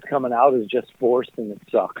shit that's coming out is just forced and it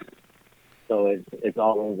sucks. So it's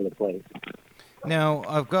all over the place. Now,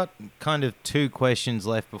 I've got kind of two questions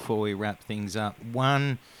left before we wrap things up.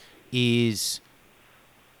 One is,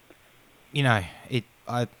 you know,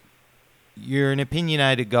 you're an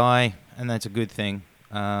opinionated guy, and that's a good thing.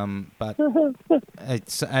 But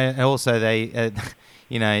it's also they,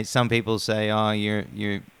 you know, some people say, "Oh,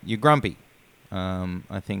 you're grumpy."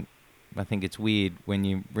 I think it's weird when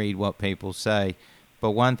you read what people say.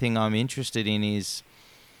 But one thing I'm interested in is,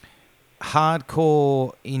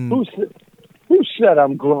 hardcore in Who said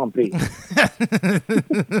I'm grumpy?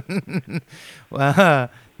 well,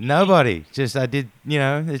 nobody. Just I did.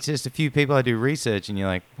 It's just a few people I do research, and you're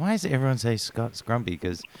like, why does everyone say Scott's grumpy?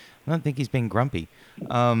 Because I don't think he's been grumpy.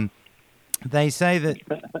 They say that.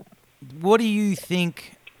 What do you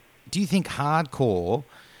think? Do you think hardcore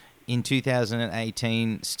in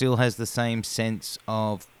 2018 still has the same sense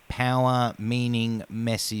of power, meaning,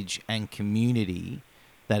 message, and community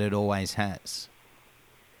that it always has?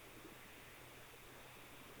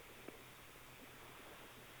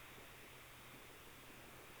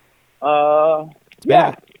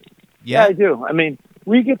 Yeah. Yeah, I do. I mean,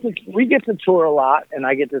 we get to tour a lot, and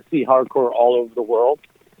I get to see hardcore all over the world.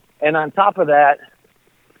 And on top of that,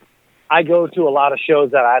 I go to a lot of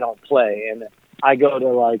shows that I don't play, and I go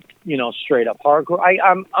to straight up hardcore.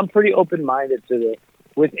 I'm pretty open minded to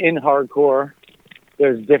within hardcore.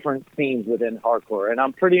 There's different scenes within hardcore, and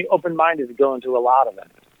I'm pretty open minded to go into a lot of them.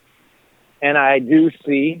 And I do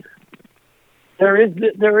see there is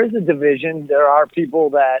a division. There are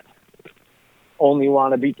people that only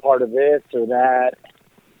want to be part of this or that,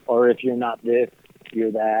 or if you're not this,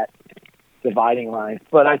 you're that, dividing lines.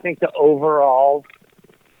 But I think the overall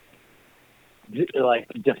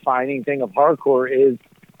defining thing of hardcore is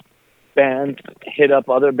bands hit up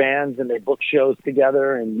other bands and they book shows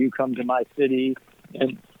together, and you come to my city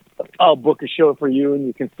and I'll book a show for you and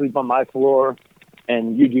you can sleep on my floor,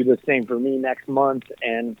 and you do the same for me next month.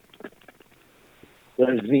 And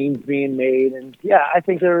there's zines being made, and yeah, I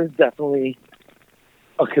think there is definitely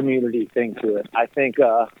a community thing to it. I think,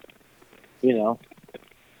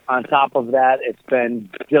 on top of that, it's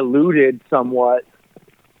been diluted somewhat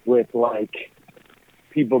with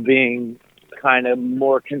people being kind of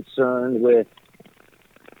more concerned with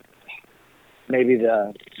maybe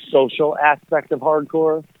the social aspect of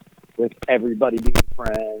hardcore, with everybody being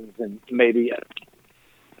friends and maybe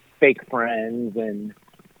fake friends and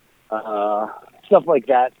stuff like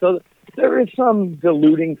that. So there is some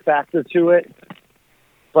diluting factor to it.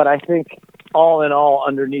 But I think all in all,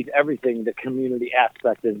 underneath everything, the community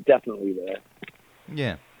aspect is definitely there.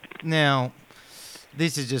 Yeah. Now,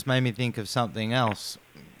 this has just made me think of something else.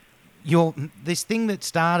 This thing that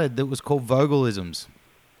started that was called Vogalisms,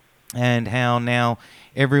 and how now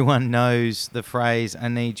everyone knows the phrase, I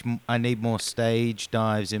need more stage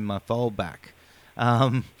dives in my foldback.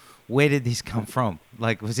 Where did this come from?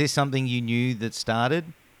 Was this something you knew that started?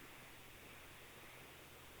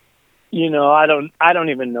 I don't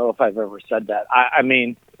even know if I've ever said that. I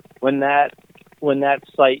mean, when that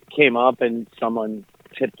site came up and someone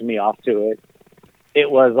tipped me off to it,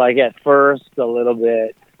 it was at first a little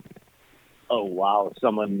bit, oh wow,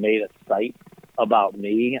 someone made a site about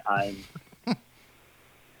me. I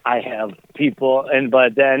have people,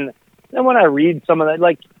 but then when I read some of that,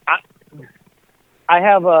 I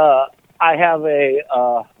have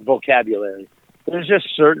a vocabulary. There's just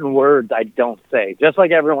certain words I don't say. Just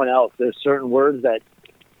like everyone else, there's certain words that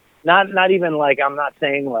not even I'm not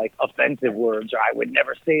saying offensive words, or I would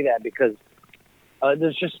never say that, because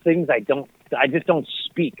there's just things I just don't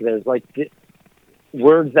speak. There's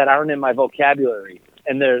words that aren't in my vocabulary,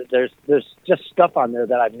 and there's just stuff on there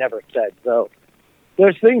that I've never said. So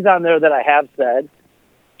there's things on there that I have said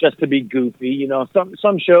just to be goofy.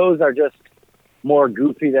 Some shows are just more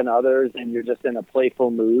goofy than others, and you're just in a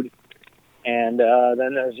playful mood. And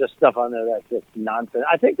then there's just stuff on there that's just nonsense.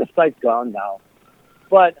 I think the site's gone now.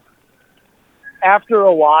 But after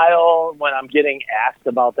a while, when I'm getting asked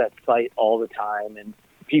about that site all the time, and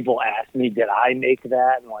people ask me, did I make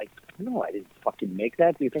that? And no, I didn't fucking make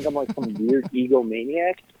that. Do you think I'm some weird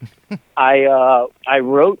egomaniac? I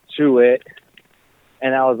wrote to it,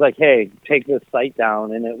 and I was like, hey, take this site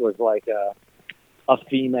down. And it was a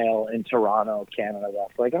female in Toronto, Canada.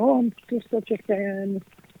 That's oh, I'm just such a fan.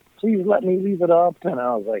 Please let me leave it up. And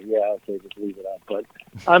I was like, yeah, okay, just leave it up. But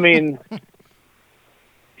I mean,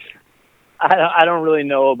 I don't really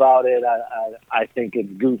know about it. I think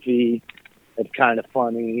it's goofy. It's kind of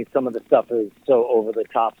funny. Some of the stuff is so over the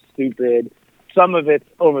top stupid. Some of it's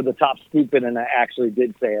over the top stupid, and I actually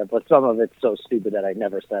did say it. But some of it's so stupid that I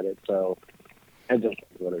never said it. So it just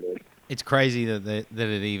is what it is. It's crazy that it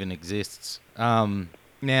even exists.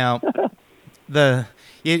 Now.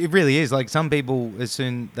 It really is. Some people, as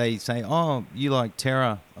soon they say, oh, you like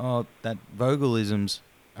Terror, oh, that Vogalisms.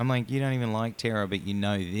 I'm like, you don't even like Terror, but you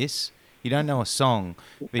know this. You don't know a song,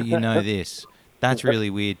 but you know this. That's really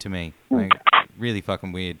weird to me. Really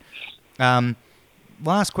fucking weird.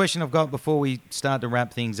 Last question I've got before we start to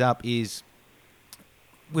wrap things up is,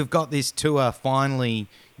 we've got this tour. Finally,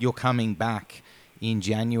 you're coming back in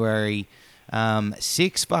January.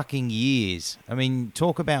 6 fucking years. I mean,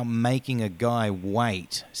 talk about making a guy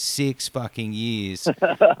wait 6 fucking years.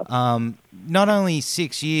 Not only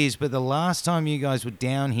 6 years, but the last time you guys were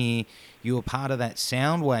down here, you were part of that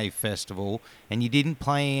Soundwave festival, and you didn't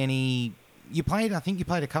play any. I think you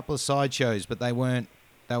played a couple of side shows, but they weren't.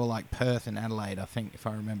 They were like Perth and Adelaide, I think, if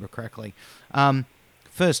I remember correctly.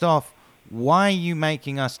 First off, why are you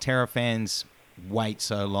making us Terror fans wait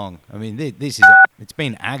so long? I mean, it's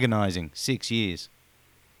been agonizing 6 years.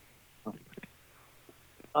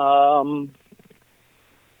 To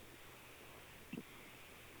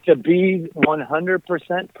be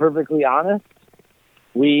 100% perfectly honest,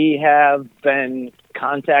 we have been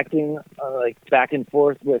contacting back and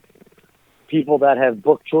forth with people that have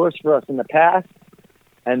booked tours for us in the past,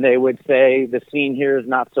 and they would say the scene here is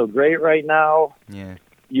not so great right now. Yeah,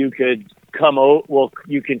 you could come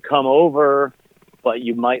you can come over, but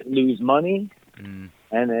you might lose money. And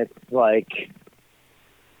it's like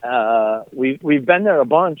we've been there a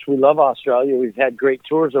bunch. We love Australia. We've had great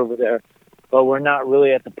tours over there, but we're not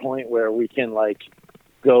really at the point where we can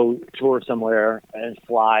go tour somewhere and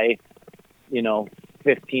fly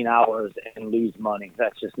 15 hours and lose money.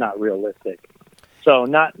 That's just not realistic. So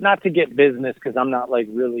not to get business, because I'm not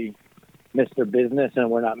really Mr. Business,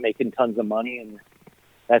 and we're not making tons of money, and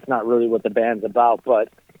that's not really what the band's about. But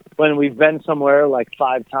when we've been somewhere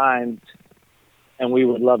 5 times and we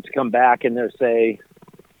would love to come back, and they're say,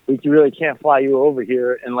 we really can't fly you over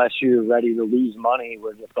here unless you're ready to lose money,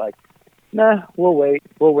 we're just like, nah, we'll wait.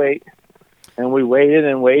 And we waited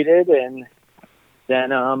and waited, and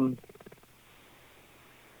then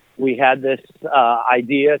we had this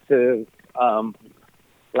idea to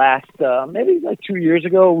maybe 2 years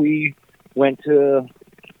ago, we went to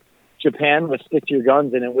Japan with Stick to Your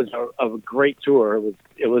Guns, and it was a great tour.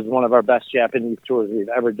 It was one of our best Japanese tours we've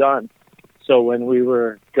ever done. So when we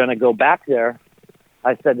were going to go back there,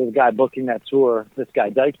 I said to the guy booking that tour, this guy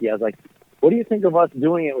Dikey, I was like, what do you think of us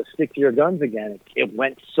doing it with Stick to Your Guns again? It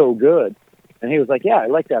went so good. And he was like, yeah, I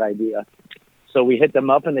like that idea. So we hit them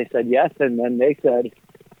up, and they said yes. And then they said,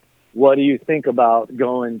 what do you think about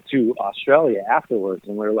going to Australia afterwards?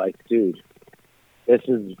 And we're like, dude, this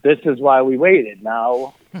is why we waited.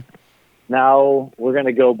 Now we're going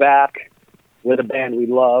to go back with a band we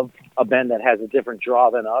love, a band that has a different draw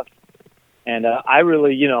than us. And I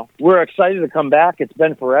really, we're excited to come back. It's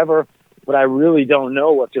been forever, but I really don't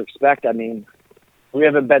know what to expect. I mean, we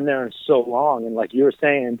haven't been there in so long. And like you were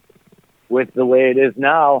saying, with the way it is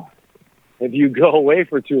now, if you go away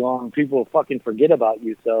for too long, people fucking forget about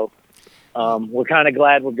you. So we're kind of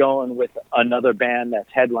glad we're going with another band that's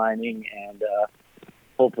headlining, and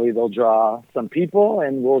hopefully they'll draw some people,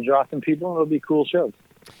 and we'll draw some people, and it'll be cool shows.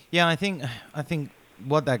 Yeah, I think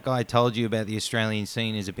what that guy told you about the Australian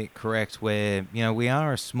scene is a bit correct, where, we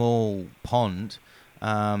are a small pond,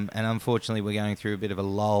 and unfortunately we're going through a bit of a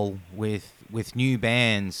lull with new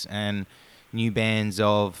bands and new bands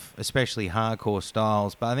of especially hardcore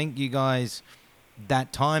styles. But I think you guys,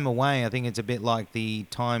 that time away, I think it's a bit like the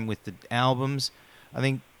time with the albums. I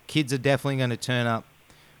think kids are definitely going to turn up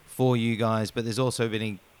for you guys, but there's also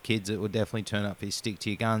been kids that will definitely turn up for you Stick to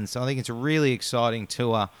Your Guns. So I think it's a really exciting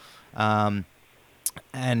tour, and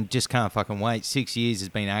just can't fucking wait. 6 years has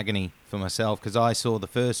been agony for myself, because I saw the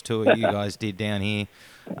first tour you guys did down here.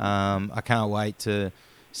 I can't wait to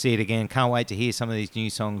see it again. Can't wait to hear some of these new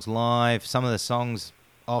songs live, some of the songs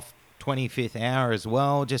off 25th Hour as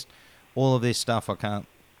well. Just all of this stuff, I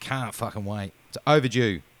can't fucking wait. It's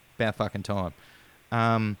overdue. About fucking time.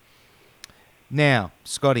 Now,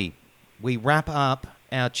 Scotty, we wrap up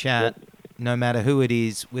our chat, no matter who it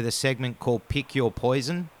is, with a segment called Pick Your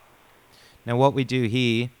Poison. Now, what we do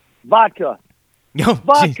here... Vodka.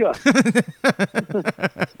 Vodka.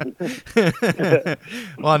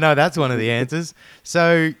 Well, no, that's one of the answers.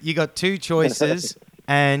 So you got 2 choices,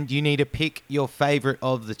 and you need to pick your favorite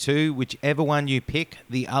of the 2. Whichever one you pick,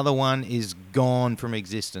 the other one is gone from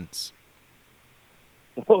existence.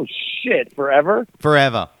 Oh shit! Forever.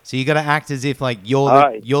 So you got to act as if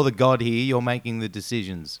you're the god here. You're making the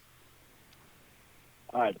decisions.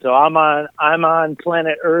 All right. So I'm on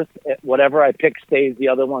planet Earth. Whatever I pick stays. The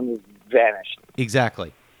other one is vanished.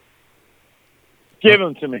 Exactly. Give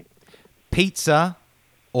them to me. Pizza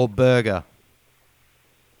or burger?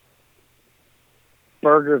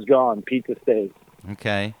 Burger's gone. Pizza stays.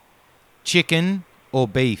 Okay. Chicken or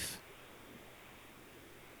beef?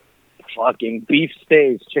 Fucking beef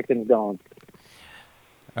stays. Chicken's gone.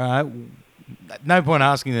 All right. No point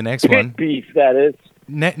asking the next one. Beef, that is.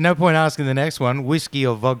 No point asking the next one. Whiskey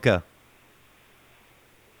or vodka?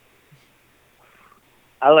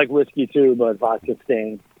 I like whiskey too, but vodka's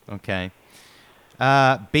staying. Okay.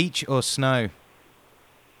 Beach or snow?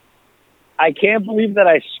 I can't believe that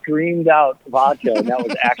I screamed out vodka, and that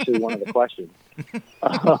was actually one of the questions.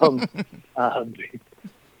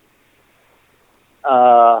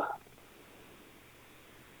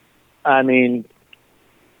 I mean,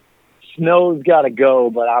 snow's got to go,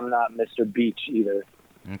 but I'm not Mr. Beach either.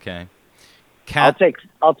 Okay. I'll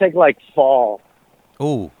take like fall.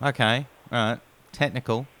 Oh, okay. All right.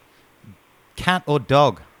 Technical. Cat or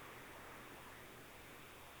dog?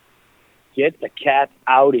 Get the cat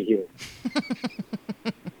out of here.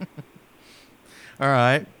 All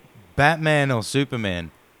right. Batman or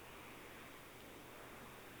Superman?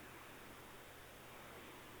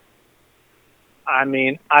 I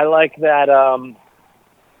mean, I like that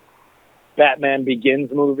Batman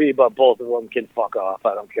Begins movie, but both of them can fuck off.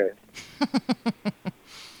 I don't care.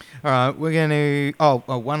 All right, we're going to... Oh,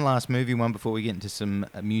 one last movie one before we get into some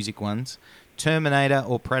music ones. Terminator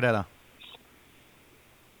or Predator?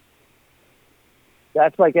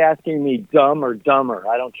 That's like asking me Dumb or Dumber.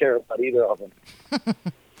 I don't care about either of them.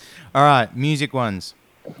 All right, music ones.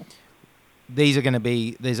 These are going to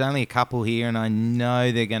be... There's only a couple here, and I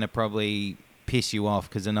know they're going to probably piss you off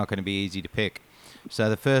because they're not going to be easy to pick. So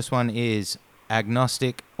the first one is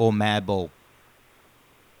Agnostic or Madball?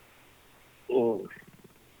 Ooh.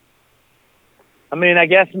 I mean, I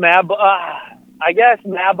guess Madball's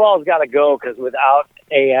got to go because without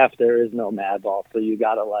AF there is no Madball. So you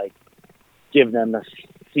got to like give them a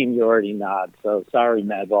seniority nod. So sorry,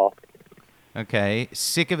 Madball. Okay,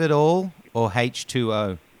 Sick of It All or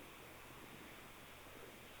H2O?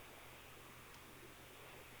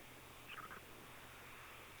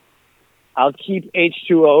 I'll keep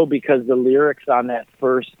H2O because the lyrics on that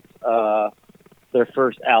their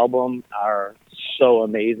first album are so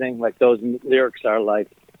amazing. Like those lyrics are like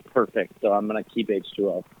perfect. So I'm going to keep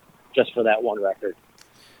H2O just for that one record.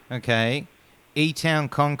 Okay. E-Town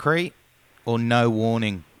Concrete or No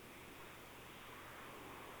Warning?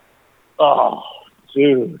 Oh,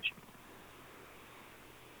 dude.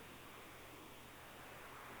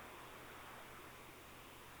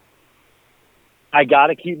 I got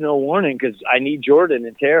to keep No Warning because I need Jordan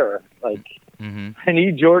and Terror. Like, I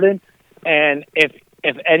need Jordan. And if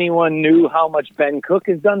anyone knew how much Ben Cook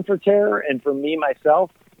has done for Terror and for me,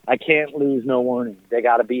 myself, I can't lose No Warning. They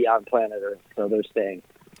got to be on planet Earth, so they're staying.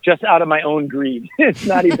 Just out of my own greed. It's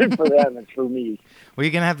not even for them, it's for me. Well,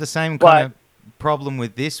 you're going to have the same kind of problem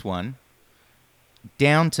with this one.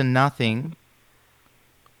 Down to Nothing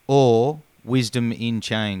or Wisdom in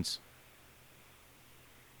Chains?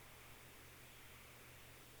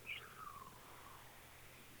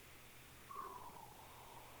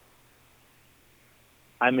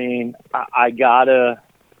 I mean, I gotta.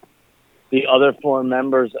 The other four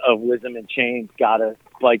members of Wisdom in Chains gotta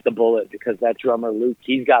bite the bullet because that drummer Luke,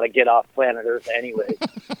 he's got to get off planet Earth anyway.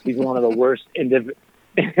 He's one of the worst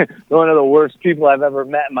one of the worst people I've ever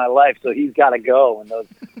met in my life. So he's got to go, and those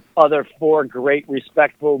other four great,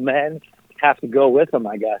 respectful men have to go with him,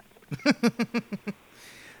 I guess.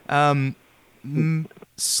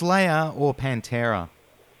 Slayer or Pantera?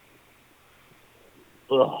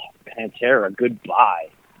 Ugh, Pantera, goodbye.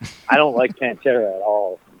 I don't like Pantera at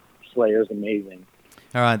all. Slayer's amazing.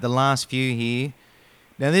 All right, the last few here.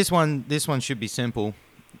 Now this one should be simple.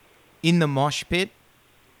 In the mosh pit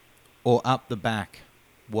or up the back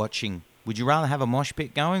watching? Would you rather have a mosh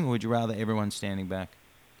pit going or would you rather everyone standing back?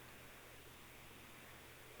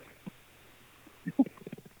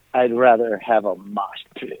 I'd rather have a mosh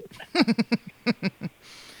pit.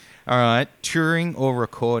 All right, touring or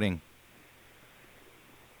recording?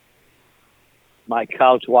 My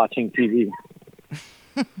couch watching TV.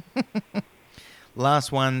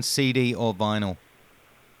 Last one, CD or vinyl?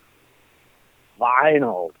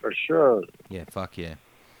 Vinyl, for sure. Yeah, fuck yeah.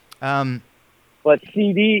 But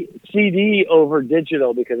CD over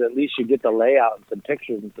digital because at least you get the layout and some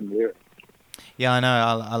pictures and some lyrics. Yeah, I know.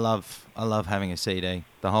 I love having a CD.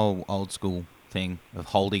 The whole old school thing of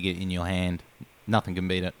holding it in your hand. Nothing can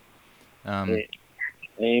beat it.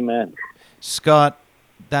 Amen. Scott,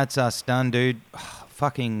 that's us done, dude.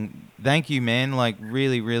 Fucking thank you, man. Like,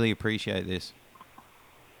 really, really appreciate this.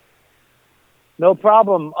 No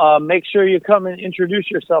problem. Make sure you come and introduce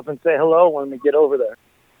yourself and say hello when we get over there.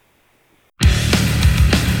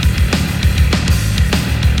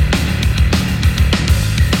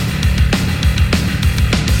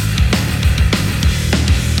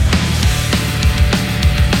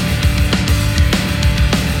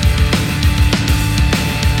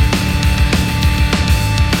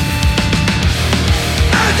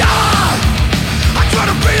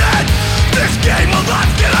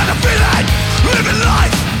 Living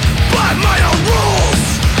life by my own rules.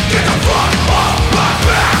 Get the fuck off.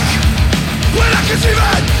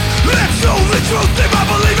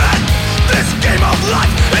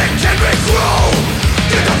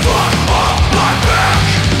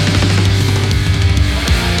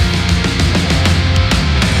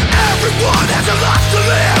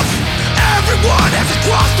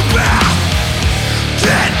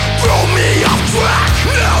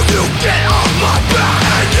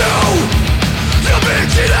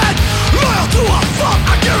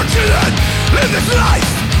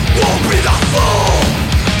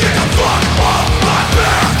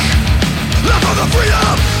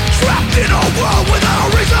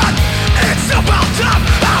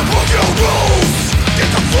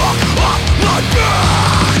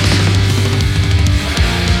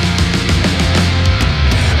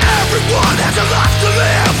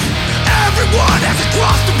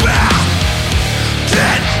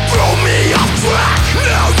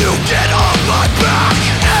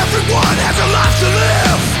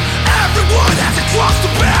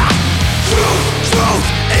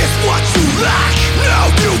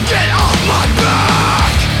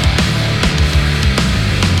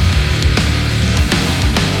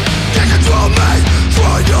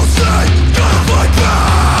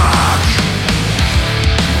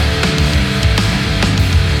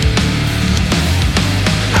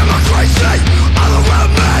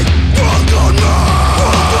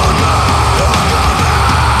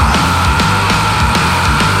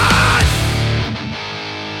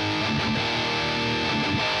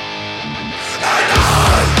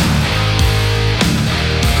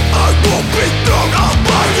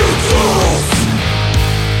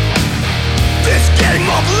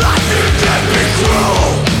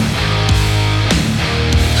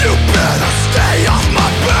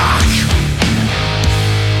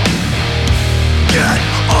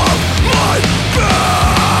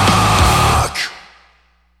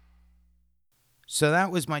 So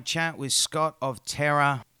that was my chat with Scott of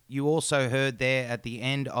Terror. You also heard there at the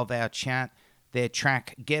end of our chat their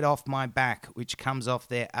track Get Off My Back, which comes off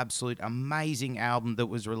their absolute amazing album that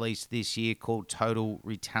was released this year called Total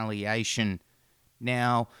Retaliation.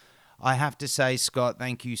 Now, I have to say, Scott,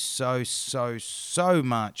 thank you so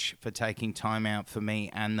much for taking time out for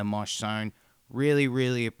me and the Mosh Zone. Really,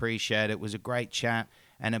 really appreciate it. It was a great chat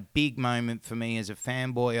and a big moment for me as a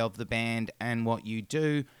fanboy of the band and what you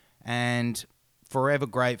do. And forever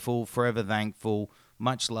grateful, forever thankful.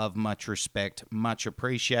 Much love, much respect, much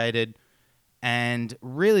appreciated. And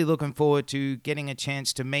really looking forward to getting a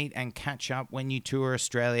chance to meet and catch up when you tour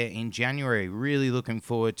Australia in January. Really looking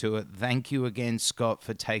forward to it. Thank you again, Scott,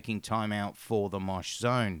 for taking time out for the Mosh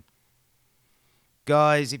Zone.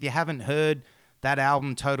 Guys, if you haven't heard that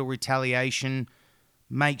album, Total Retaliation,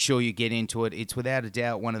 make sure you get into it. It's without a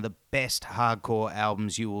doubt one of the best hardcore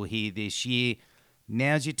albums you will hear this year.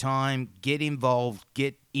 Now's your time. Get involved.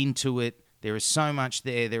 Get into it. There is so much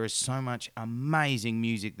there. There is so much amazing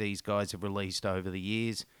music these guys have released over the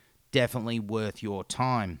years. Definitely worth your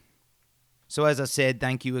time. So as I said,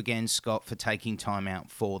 thank you again, Scott, for taking time out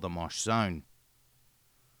for the Mosh Zone.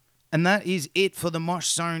 And that is it for the Mosh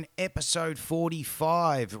Zone episode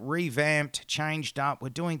 45. Revamped, changed up. We're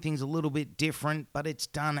doing things a little bit different, but it's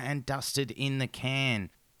done and dusted in the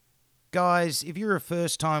can. Guys, if you're a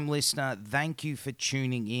first-time listener, thank you for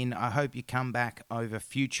tuning in. I hope you come back over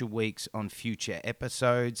future weeks on future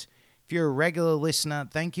episodes. If you're a regular listener,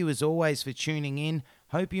 thank you as always for tuning in.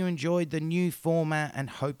 Hope you enjoyed the new format and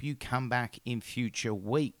hope you come back in future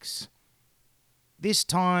weeks. This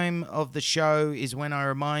time of the show is when I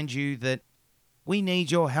remind you that we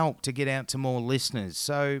need your help to get out to more listeners.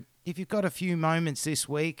 So if you've got a few moments this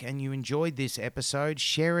week and you enjoyed this episode,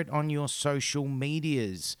 share it on your social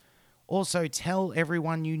medias. Also, tell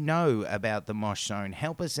everyone you know about the Mosh Zone.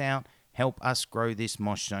 Help us out. Help us grow this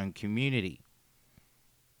Mosh Zone community.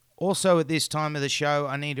 Also, at this time of the show,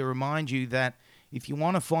 I need to remind you that if you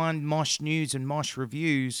want to find Mosh news and Mosh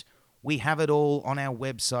reviews, we have it all on our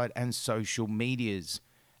website and social medias.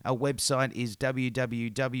 Our website is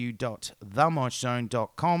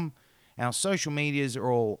www.themoshzone.com. Our social medias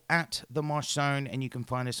are all at The Mosh Zone, and you can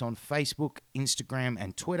find us on Facebook, Instagram,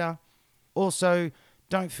 and Twitter. Also,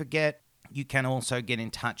 don't forget, you can also get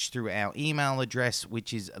in touch through our email address,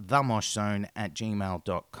 which is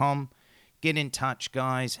themoshzone@gmail.com. Get in touch,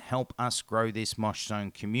 guys. Help us grow this Mosh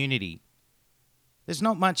Zone community. There's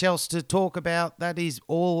not much else to talk about. That is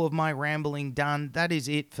all of my rambling done. That is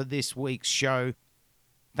it for this week's show.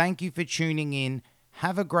 Thank you for tuning in.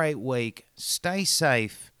 Have a great week. Stay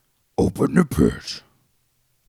safe. Open the pit.